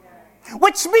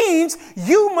 Which means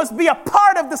you must be a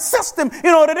part of the system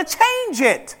in order to change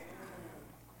it.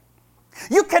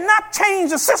 You cannot change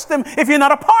the system if you're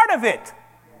not a part of it.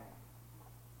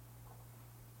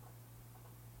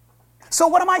 So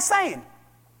what am I saying?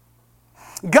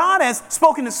 God has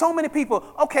spoken to so many people.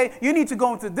 Okay, you need to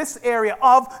go into this area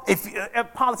of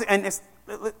politics. And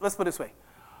let's put it this way.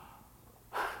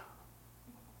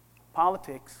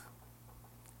 Politics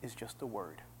is just a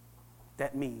word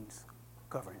that means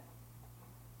govern.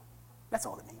 That's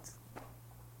all it means.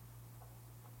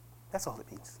 That's all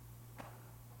it means.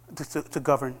 To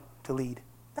govern, to lead.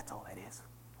 That's all that is.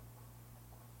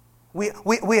 We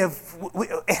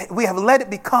have let it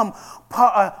become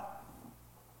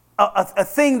a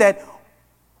thing that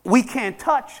we can't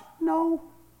touch. No.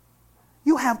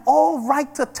 You have all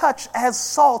right to touch as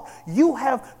salt. You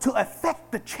have to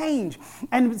affect the change.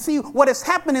 And see, what is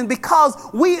happening, because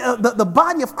we, the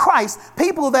body of Christ,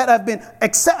 people that have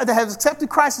accepted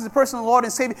Christ as the personal Lord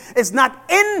and Savior, is not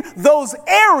in those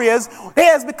areas. It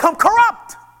has become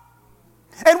corrupt.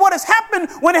 And what has happened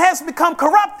when it has become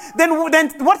corrupt, then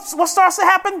what starts to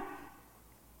happen?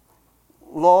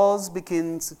 Laws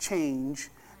begins to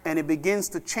change. And it begins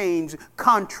to change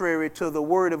contrary to the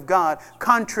word of God,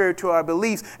 contrary to our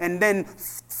beliefs. And then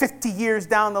 50 years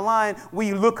down the line,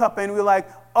 we look up and we're like,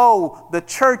 oh, the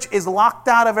church is locked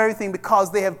out of everything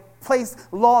because they have placed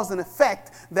laws in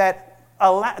effect that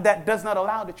does not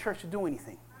allow the church to do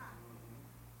anything.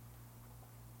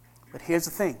 But here's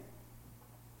the thing.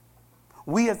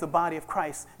 We as the body of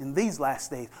Christ in these last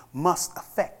days must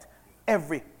affect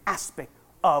every aspect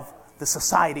of the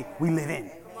society we live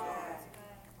in.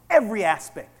 Every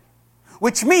aspect.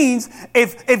 Which means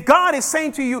if God is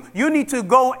saying to you, you need to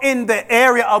go in the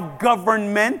area of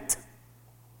government,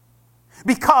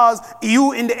 because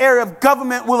you in the area of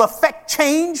government will affect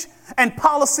change and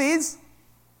policies,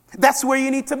 that's where you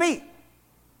need to be.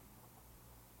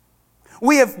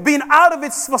 We have been out of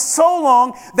it for so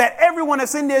long that everyone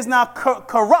that's in there is now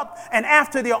corrupt and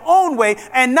after their own way,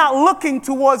 and not looking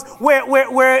towards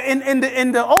where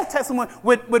in the Old Testament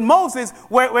with Moses,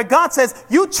 where God says,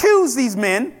 you choose these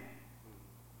men.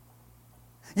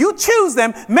 You choose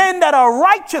them, men that are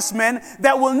righteous men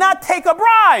that will not take a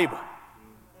bribe.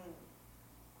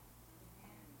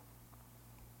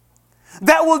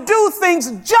 That will do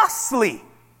things justly.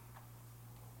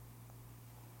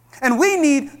 And we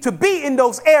need to be in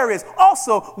those areas.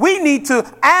 Also, we need to,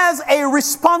 as a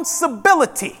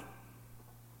responsibility,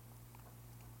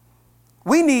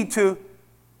 we need to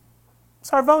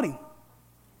start voting.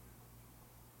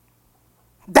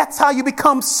 That's how you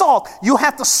become salt. You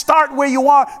have to start where you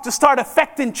are to start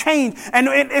affecting change. And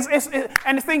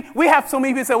the thing, we have so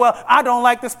many people say, well, I don't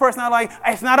like this person.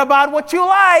 It's not about what you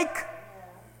like.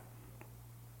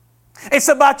 It's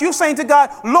about you saying to God,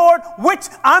 Lord,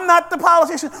 I'm not the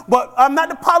politician, but I'm not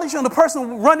the politician, the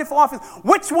person running for office.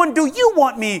 Which one do you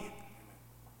want me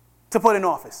to put in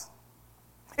office?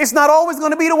 It's not always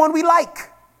going to be the one we like.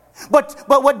 But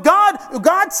what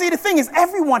God see, the thing is,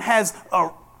 everyone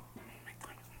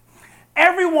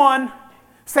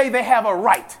say they have a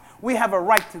right. We have a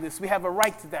right to this. We have a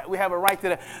right to that. We have a right to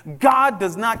that. God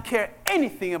does not care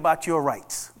anything about your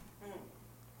rights.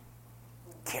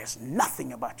 Cares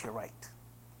nothing about your right.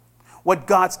 What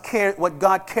God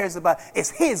cares about is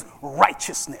his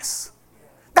righteousness.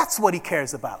 That's what he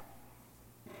cares about.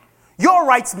 Your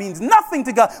rights means nothing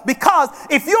to God, because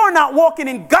if you're not walking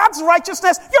in God's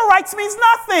righteousness, your rights means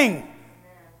nothing.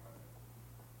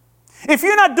 If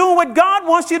you're not doing what God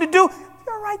wants you to do,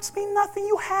 your rights mean nothing.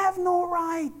 You have no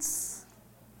rights.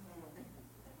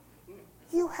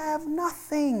 You have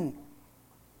nothing.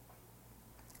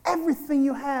 Everything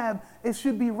you have, it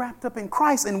should be wrapped up in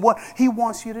Christ and what he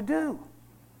wants you to do.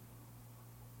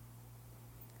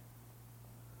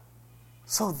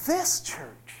 So this church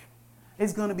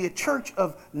is going to be a church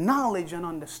of knowledge and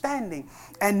understanding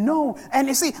and know. And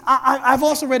you see, I've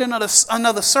also read another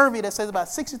survey that says about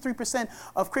 63%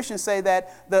 of Christians say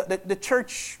that the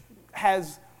church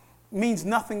means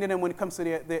nothing to them when it comes to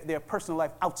their personal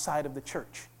life outside of the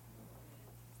church.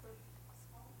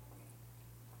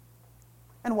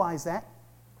 And why is that?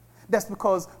 That's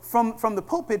because from the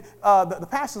pulpit, the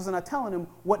pastors are not telling them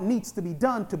what needs to be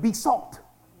done to be salt.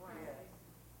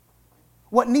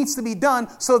 What needs to be done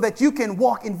so that you can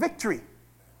walk in victory.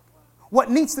 What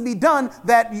needs to be done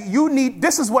that you need,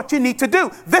 this is what you need to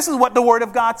do. This is what the Word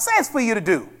of God says for you to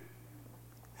do.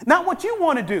 Not what you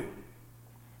want to do.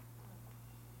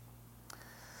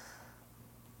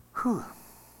 Whew.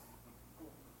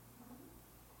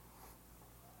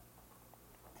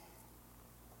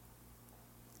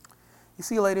 You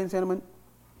see, ladies and gentlemen,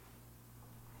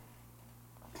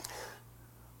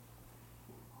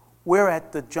 we're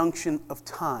at the junction of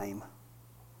time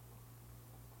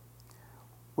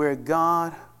where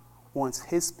God wants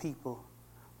His people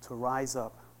to rise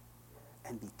up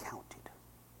and be counted.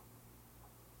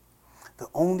 The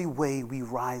only way we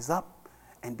rise up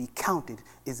and be counted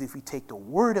is if we take the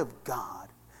Word of God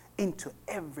into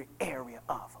every area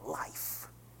of life,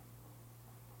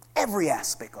 every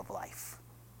aspect of life.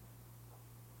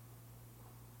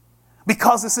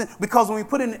 Because when we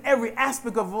put it in every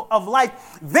aspect of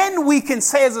life, then we can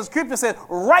say, as the scripture says,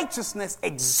 righteousness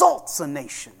exalts a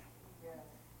nation.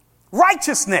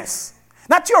 Righteousness.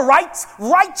 Not your rights,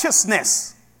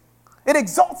 righteousness. It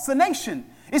exalts a nation.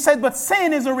 It says, but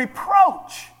sin is a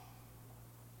reproach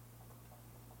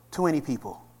to any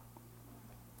people.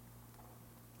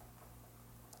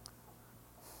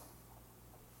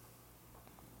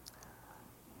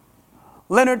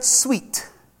 Leonard Sweet,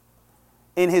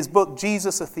 in his book,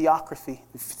 Jesus, a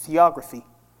Theography,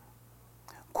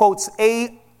 quotes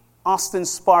A. Austin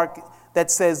Spark that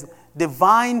says,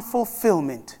 divine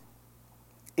fulfillment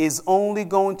is only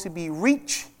going to be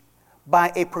reached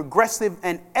by a progressive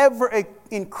and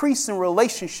ever-increasing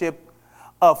relationship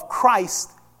of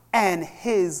Christ and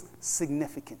His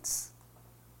significance.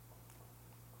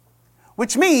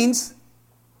 Which means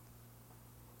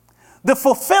the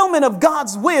fulfillment of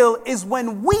God's will is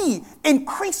when we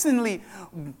increasingly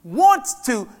want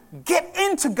to get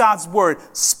into God's word,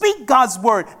 speak God's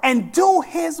word, and do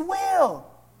His will.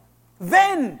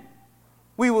 Then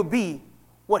we will be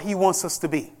what He wants us to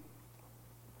be.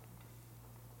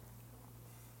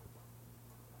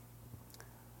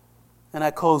 And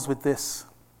I close with this.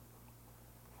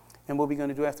 And what we're going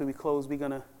to do after we close, we're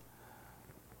going to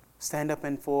stand up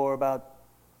and for about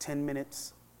 10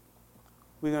 minutes,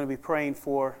 we're going to be praying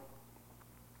for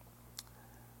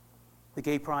the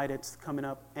gay pride that's coming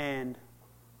up and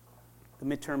the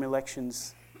midterm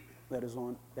elections that is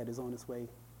on its way.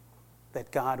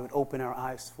 That God would open our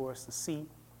eyes for us to see.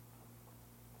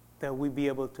 That we'd be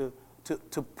able to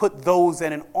put those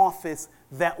in an office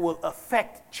that will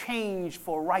affect change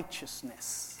for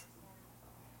righteousness.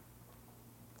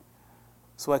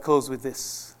 So I close with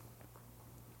this.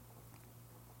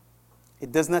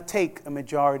 It does not take a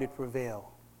majority to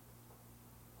prevail,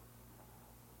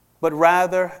 but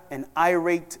rather an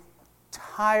irate,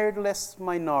 tireless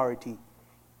minority,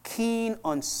 keen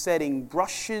on setting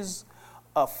brushes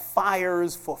of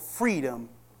fires for freedom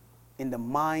in the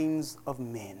minds of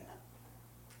men.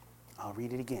 I'll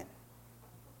read it again.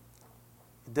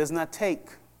 It does not take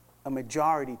a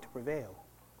majority to prevail,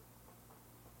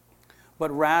 but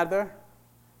rather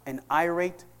an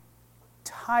irate,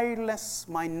 tireless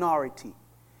minority,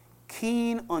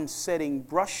 keen on setting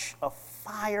brush of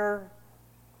fire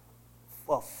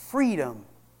for freedom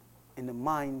in the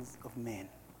minds of men.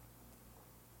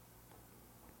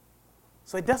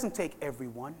 So it doesn't take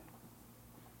everyone.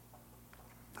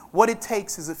 What it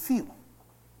takes is a few.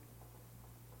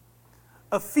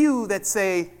 A few that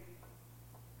say,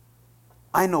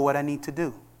 I know what I need to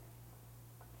do,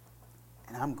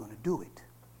 and I'm going to do it.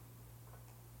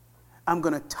 I'm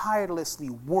going to tirelessly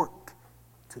work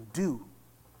to do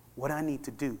what I need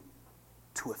to do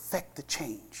to effect the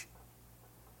change.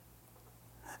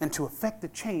 And to effect the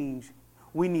change,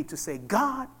 we need to say,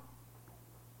 God,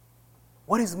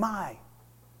 what is my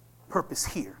purpose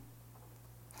here?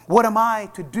 What am I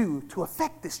to do to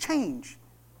effect this change?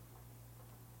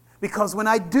 Because when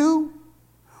I do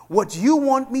what you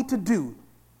want me to do,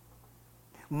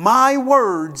 my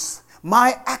words,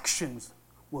 my actions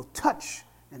will touch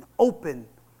and open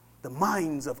the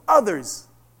minds of others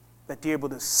that they're able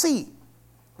to see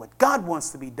what God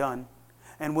wants to be done.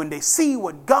 And when they see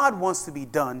what God wants to be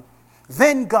done,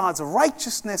 then God's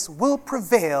righteousness will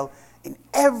prevail in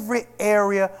every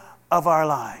area of our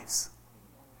lives.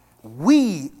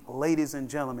 We, ladies and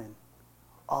gentlemen,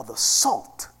 are the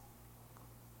salt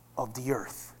of the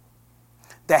earth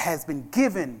that has been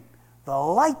given the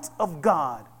light of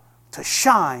God to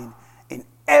shine in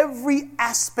every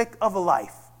aspect of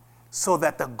life, so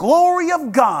that the glory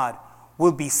of God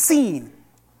will be seen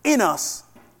in us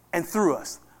and through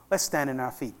us. Let's stand on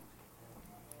our feet.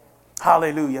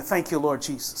 Hallelujah. Thank you, Lord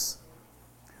Jesus.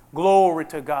 Glory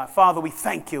to God. Father, we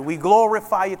thank you. We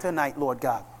glorify you tonight, Lord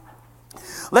God.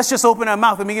 Let's just open our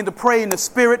mouth and begin to pray in the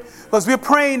Spirit, because we're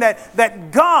praying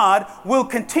that God will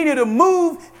continue to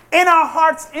move in our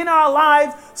hearts, in our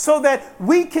lives, so that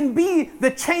we can be the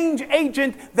change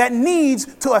agent that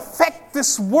needs to affect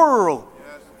this world.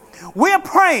 We're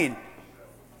praying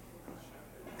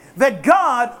that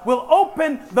God will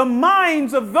open the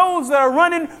minds of those that are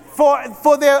running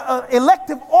for their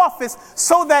elective office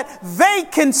so that they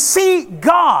can see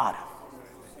God.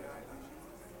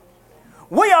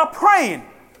 We are praying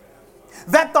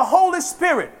that the Holy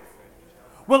Spirit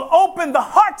will open the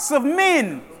hearts of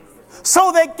men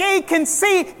so that they can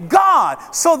see God,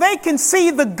 so they can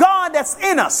see the God that's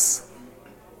in us.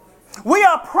 We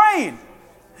are praying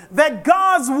that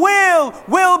God's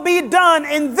will be done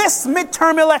in this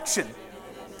midterm election.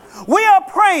 We are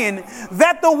praying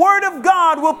that the Word of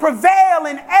God will prevail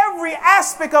in every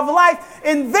aspect of life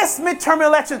in this midterm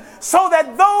election, so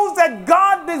that those that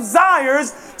God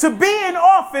desires to be in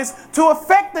office to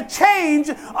affect the change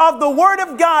of the Word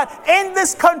of God in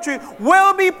this country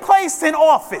will be placed in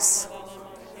office.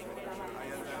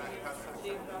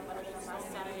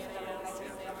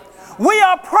 We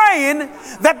are praying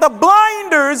that the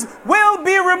blinders will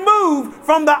be removed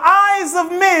from the eyes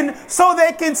of men so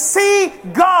they can see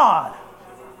God.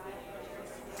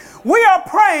 We are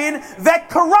praying that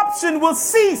corruption will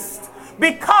cease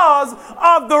because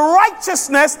of the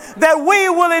righteousness that we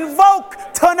will invoke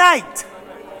tonight.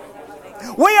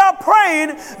 We are praying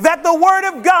that the Word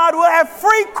of God will have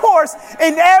free course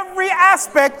in every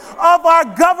aspect of our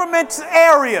government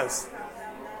areas.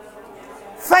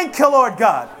 Thank you, Lord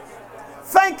God.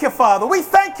 Thank you, Father. We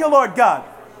thank you, Lord God,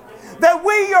 that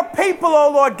we, your people,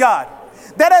 oh Lord God,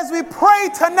 that as we pray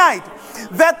tonight,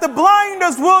 that the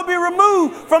blinders will be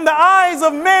removed from the eyes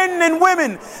of men and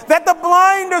women, that the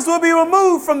blinders will be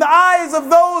removed from the eyes of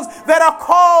those that are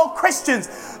called Christians,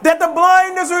 that the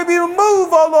blinders will be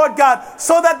removed, oh Lord God,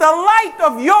 so that the light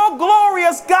of your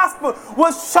glorious gospel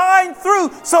will shine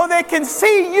through so they can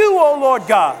see you, oh Lord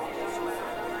God.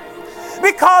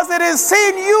 Because it is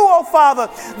in you, oh Father,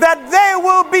 that they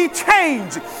will be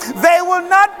changed. They will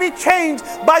not be changed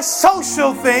by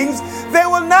social things. They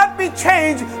will not be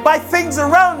changed by things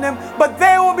around them, but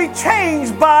they will be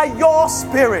changed by your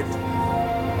Spirit.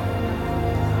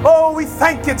 Oh, we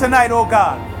thank you tonight, oh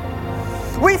God.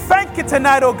 We thank you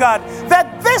tonight, oh God,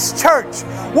 that this church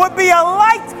would be a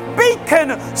light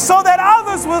beacon so that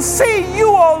others will see you,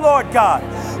 oh Lord God,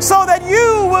 so that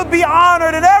you will be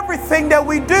honored in everything that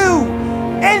we do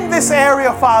in this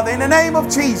area, Father, in the name of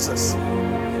Jesus.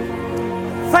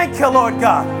 Thank you, Lord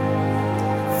God.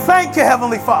 Thank you,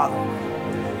 Heavenly Father.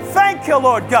 Thank you,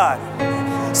 Lord God.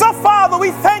 So, Father, we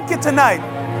thank you tonight.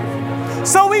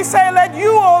 So we say, let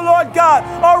you, O Lord God,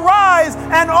 arise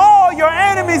and all your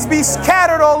enemies be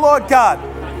scattered, O Lord God.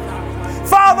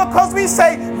 Father, because we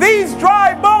say, these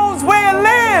dry bones will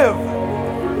live.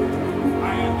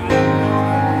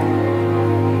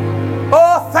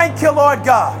 Oh, thank you, Lord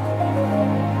God.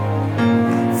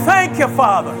 Thank you,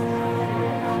 Father.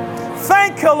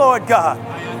 Thank you, Lord God.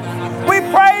 We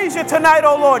praise you tonight,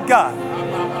 oh Lord God.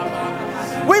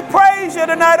 We praise you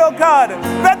tonight, oh God,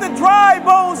 that the dry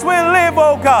bones will live,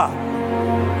 oh God.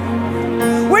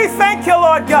 We thank you,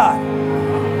 Lord God,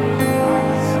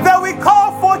 that we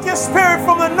call forth your Spirit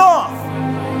from the north,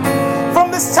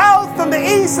 from the south, from the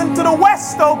east, and to the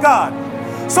west, oh God,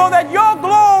 so that your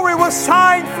glory will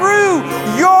shine through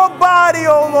your body,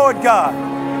 oh Lord God.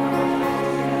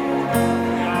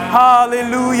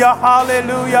 Hallelujah,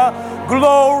 hallelujah.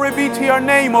 Glory be to your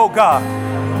name, oh God.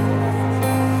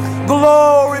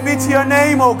 Glory be to your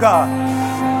name, oh God.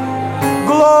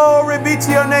 Glory be to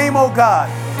your name, oh God.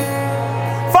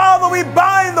 Father, we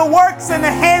bind the works in the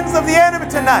hands of the enemy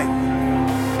tonight.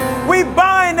 We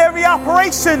bind every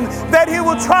operation that he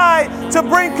will try to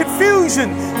bring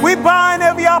confusion. We bind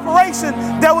every operation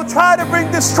that will try to bring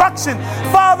destruction.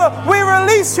 Father, we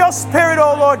release your Spirit,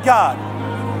 oh Lord God.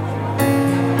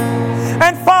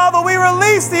 And Father, we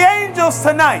release the angels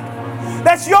tonight.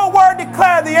 That's your word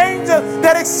declared, the angels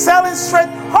that excel in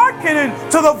strength, hearkening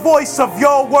to the voice of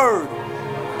your word.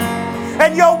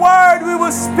 And your word we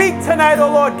will speak tonight, oh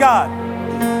Lord God.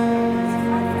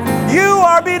 You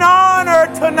are being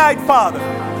honored tonight, Father.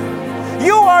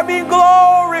 You are being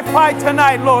glorified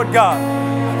tonight, Lord God.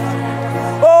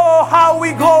 Oh, how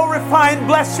we glorify and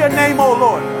bless your name, oh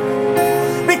Lord.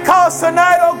 Because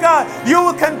tonight, oh God, you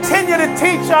will continue to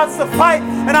teach us to fight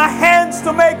and our hands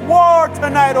to make war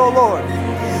tonight, oh Lord.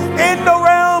 In the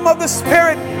realm of the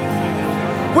Spirit,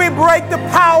 we break the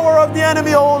power of the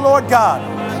enemy, oh Lord God.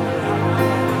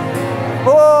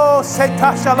 Oh,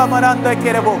 setasha la maranda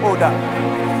kerebohoda.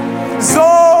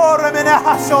 Zore mene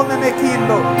hashone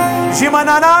mekilo.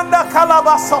 Jimanananda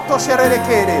kalabasoto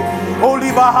sherekere.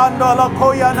 Olibahando la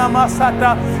koyana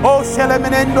masata. O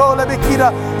shelemenendo le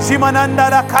bekira. Jimananda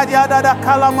la kadiada da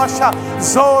kalamasha.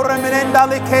 Zore menenda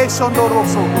le keshondo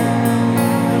roso.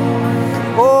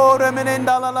 O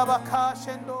remenenda la labaka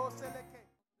shendo seleke.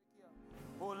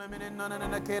 O lemenenda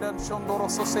na kera shondo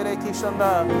roso seleki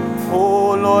shanda.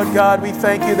 Oh Lord God, we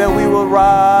thank you that we will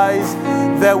rise,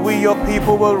 that we your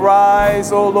people will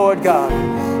rise, oh Lord God.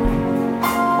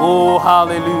 Oh,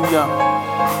 hallelujah.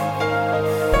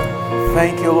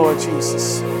 Thank you, Lord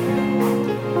Jesus.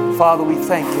 Father, we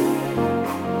thank you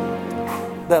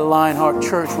that Lionheart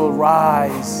Church will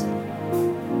rise.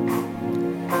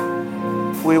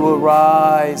 We will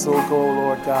rise, oh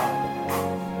Lord God,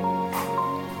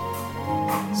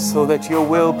 so that your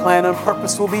will, plan, and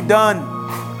purpose will be done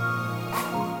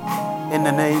in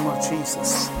the name of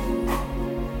Jesus.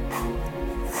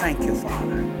 Thank you,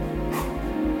 Father.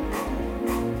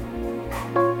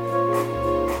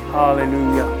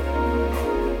 Hallelujah.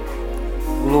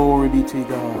 Glory be to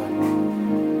God.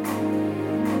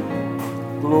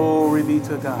 Glory be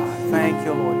to God. Thank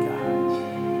you, Lord God.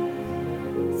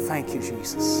 Thank you,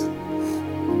 Jesus.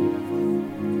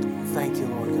 Thank you,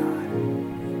 Lord God,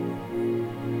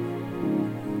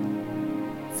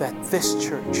 that this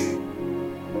church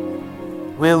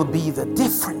will be the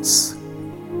difference.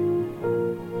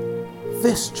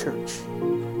 This church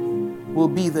will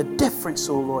be the difference,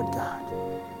 oh Lord God.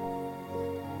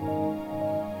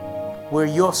 Where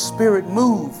your spirit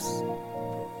moves.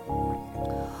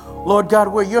 Lord God,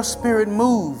 where your spirit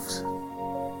moves.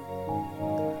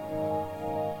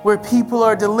 Where people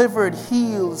are delivered,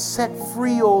 healed, set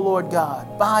free, oh Lord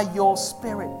God, by your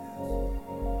spirit.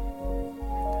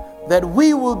 That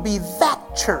we will be that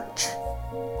church.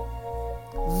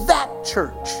 That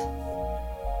church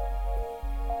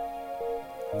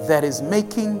that is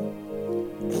making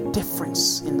a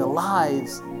difference in the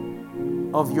lives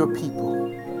of your people.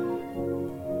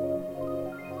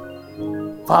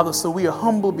 Father, so we are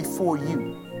humble before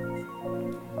you.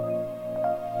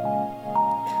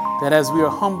 That as we are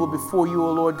humble before you,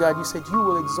 O Lord God, you said you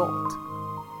will exalt.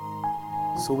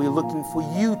 So we're looking for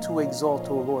you to exalt,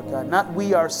 O Lord God. Not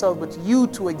we ourselves, but you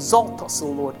to exalt us, O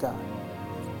Lord God.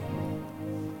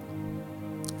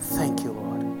 Thank you,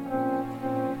 Lord.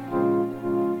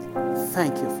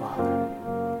 Thank you, Father.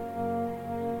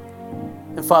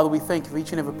 And Father, we thank you for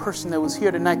each and every person that was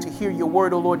here tonight to hear your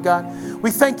word, O Lord God.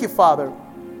 We thank you, Father,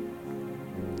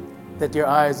 that their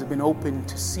eyes have been opened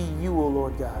to see you, O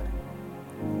Lord God.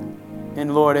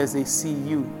 And Lord, as they see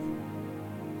you,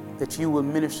 that you will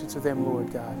minister to them,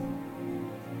 Lord God.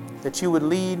 That you would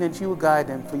lead and you would guide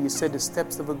them. For you said the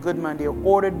steps of a good man, they are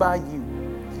ordered by you.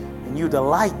 And you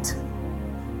delight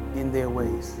in their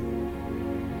ways.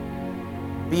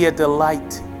 Be a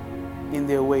delight in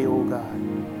their way, O God.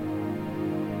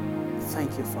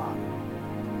 Thank you, Father.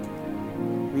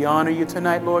 We honor you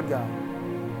tonight, Lord God.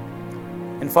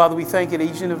 And Father, we thank you that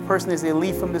each and every person as they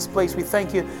leave from this place, we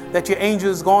thank you that your angel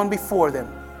has gone before them.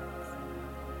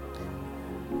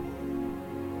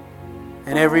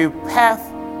 And every path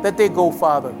that they go,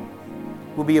 Father,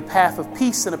 will be a path of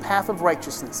peace and a path of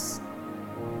righteousness.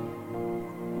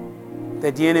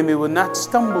 That the enemy will not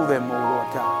stumble them, O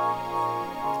Lord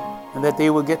God. And that they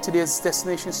will get to their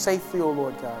destination safely, O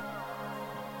Lord God.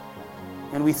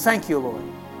 And we thank you, Lord,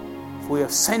 for you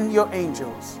have sent your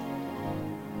angels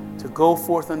to go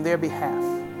forth on their behalf.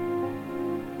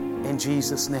 In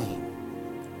Jesus' name.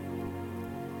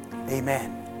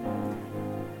 Amen.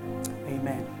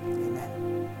 Amen. Amen.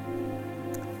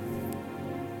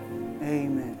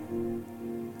 Amen.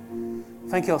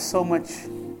 Thank you all so much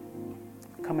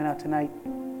for coming out tonight.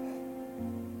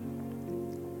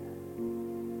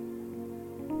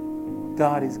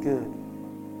 God is good.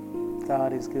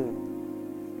 God is good.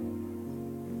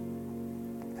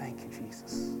 Thank you,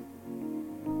 Jesus.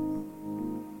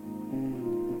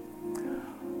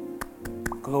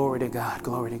 Glory to God,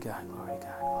 glory to God, glory to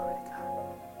God, glory to God.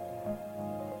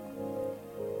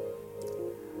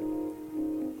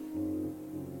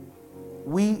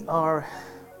 We are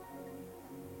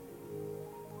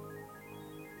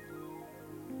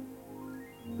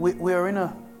in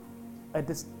at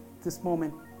this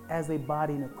moment as a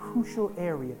body in a crucial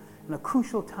area, in a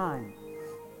crucial time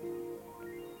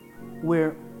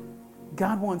where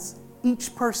God wants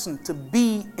each person to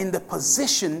be in the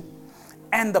position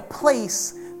and the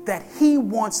place that he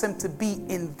wants them to be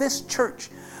in this church.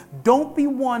 Don't be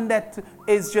one that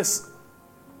is just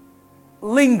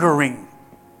lingering.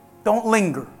 Don't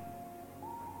linger.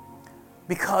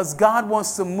 Because God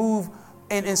wants to move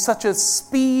in such a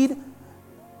speed.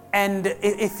 And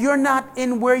if you're not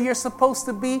in where you're supposed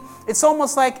to be, it's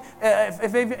almost like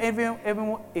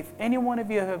if any one of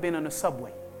you have been on a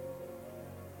subway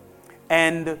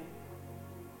and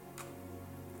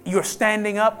you're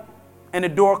standing up and the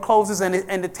door closes and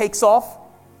it takes off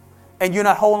and you're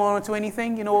not holding on to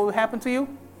anything, you know what will happen to you?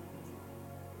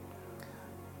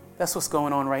 That's what's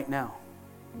going on right now.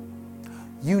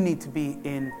 You need to be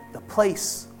in the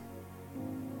place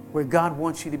where God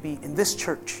wants you to be, in this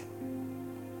church,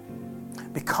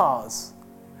 because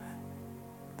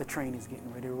the train is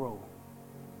getting ready to roll.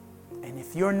 And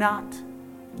if you're not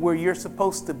where you're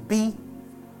supposed to be,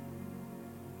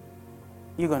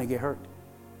 you're going to get hurt.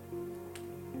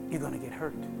 You're going to get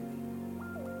hurt.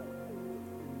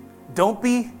 Don't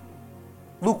be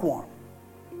lukewarm.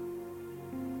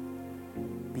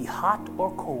 Be hot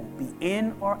or cold. Be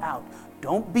in or out.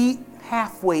 Don't be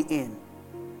halfway in.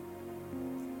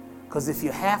 Because if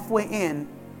you're halfway in,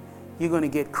 you're going to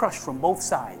get crushed from both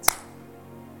sides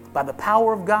by the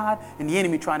power of God and the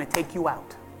enemy trying to take you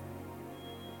out.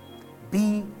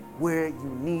 Be where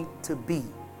you need to be,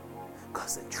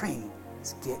 because the train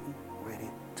is getting ready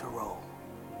to roll.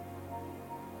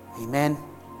 Amen.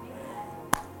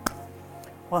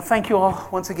 Well, thank you all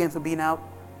once again for being out.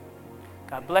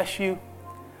 God bless you.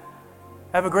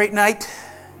 Have a great night.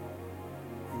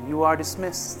 And you are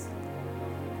dismissed.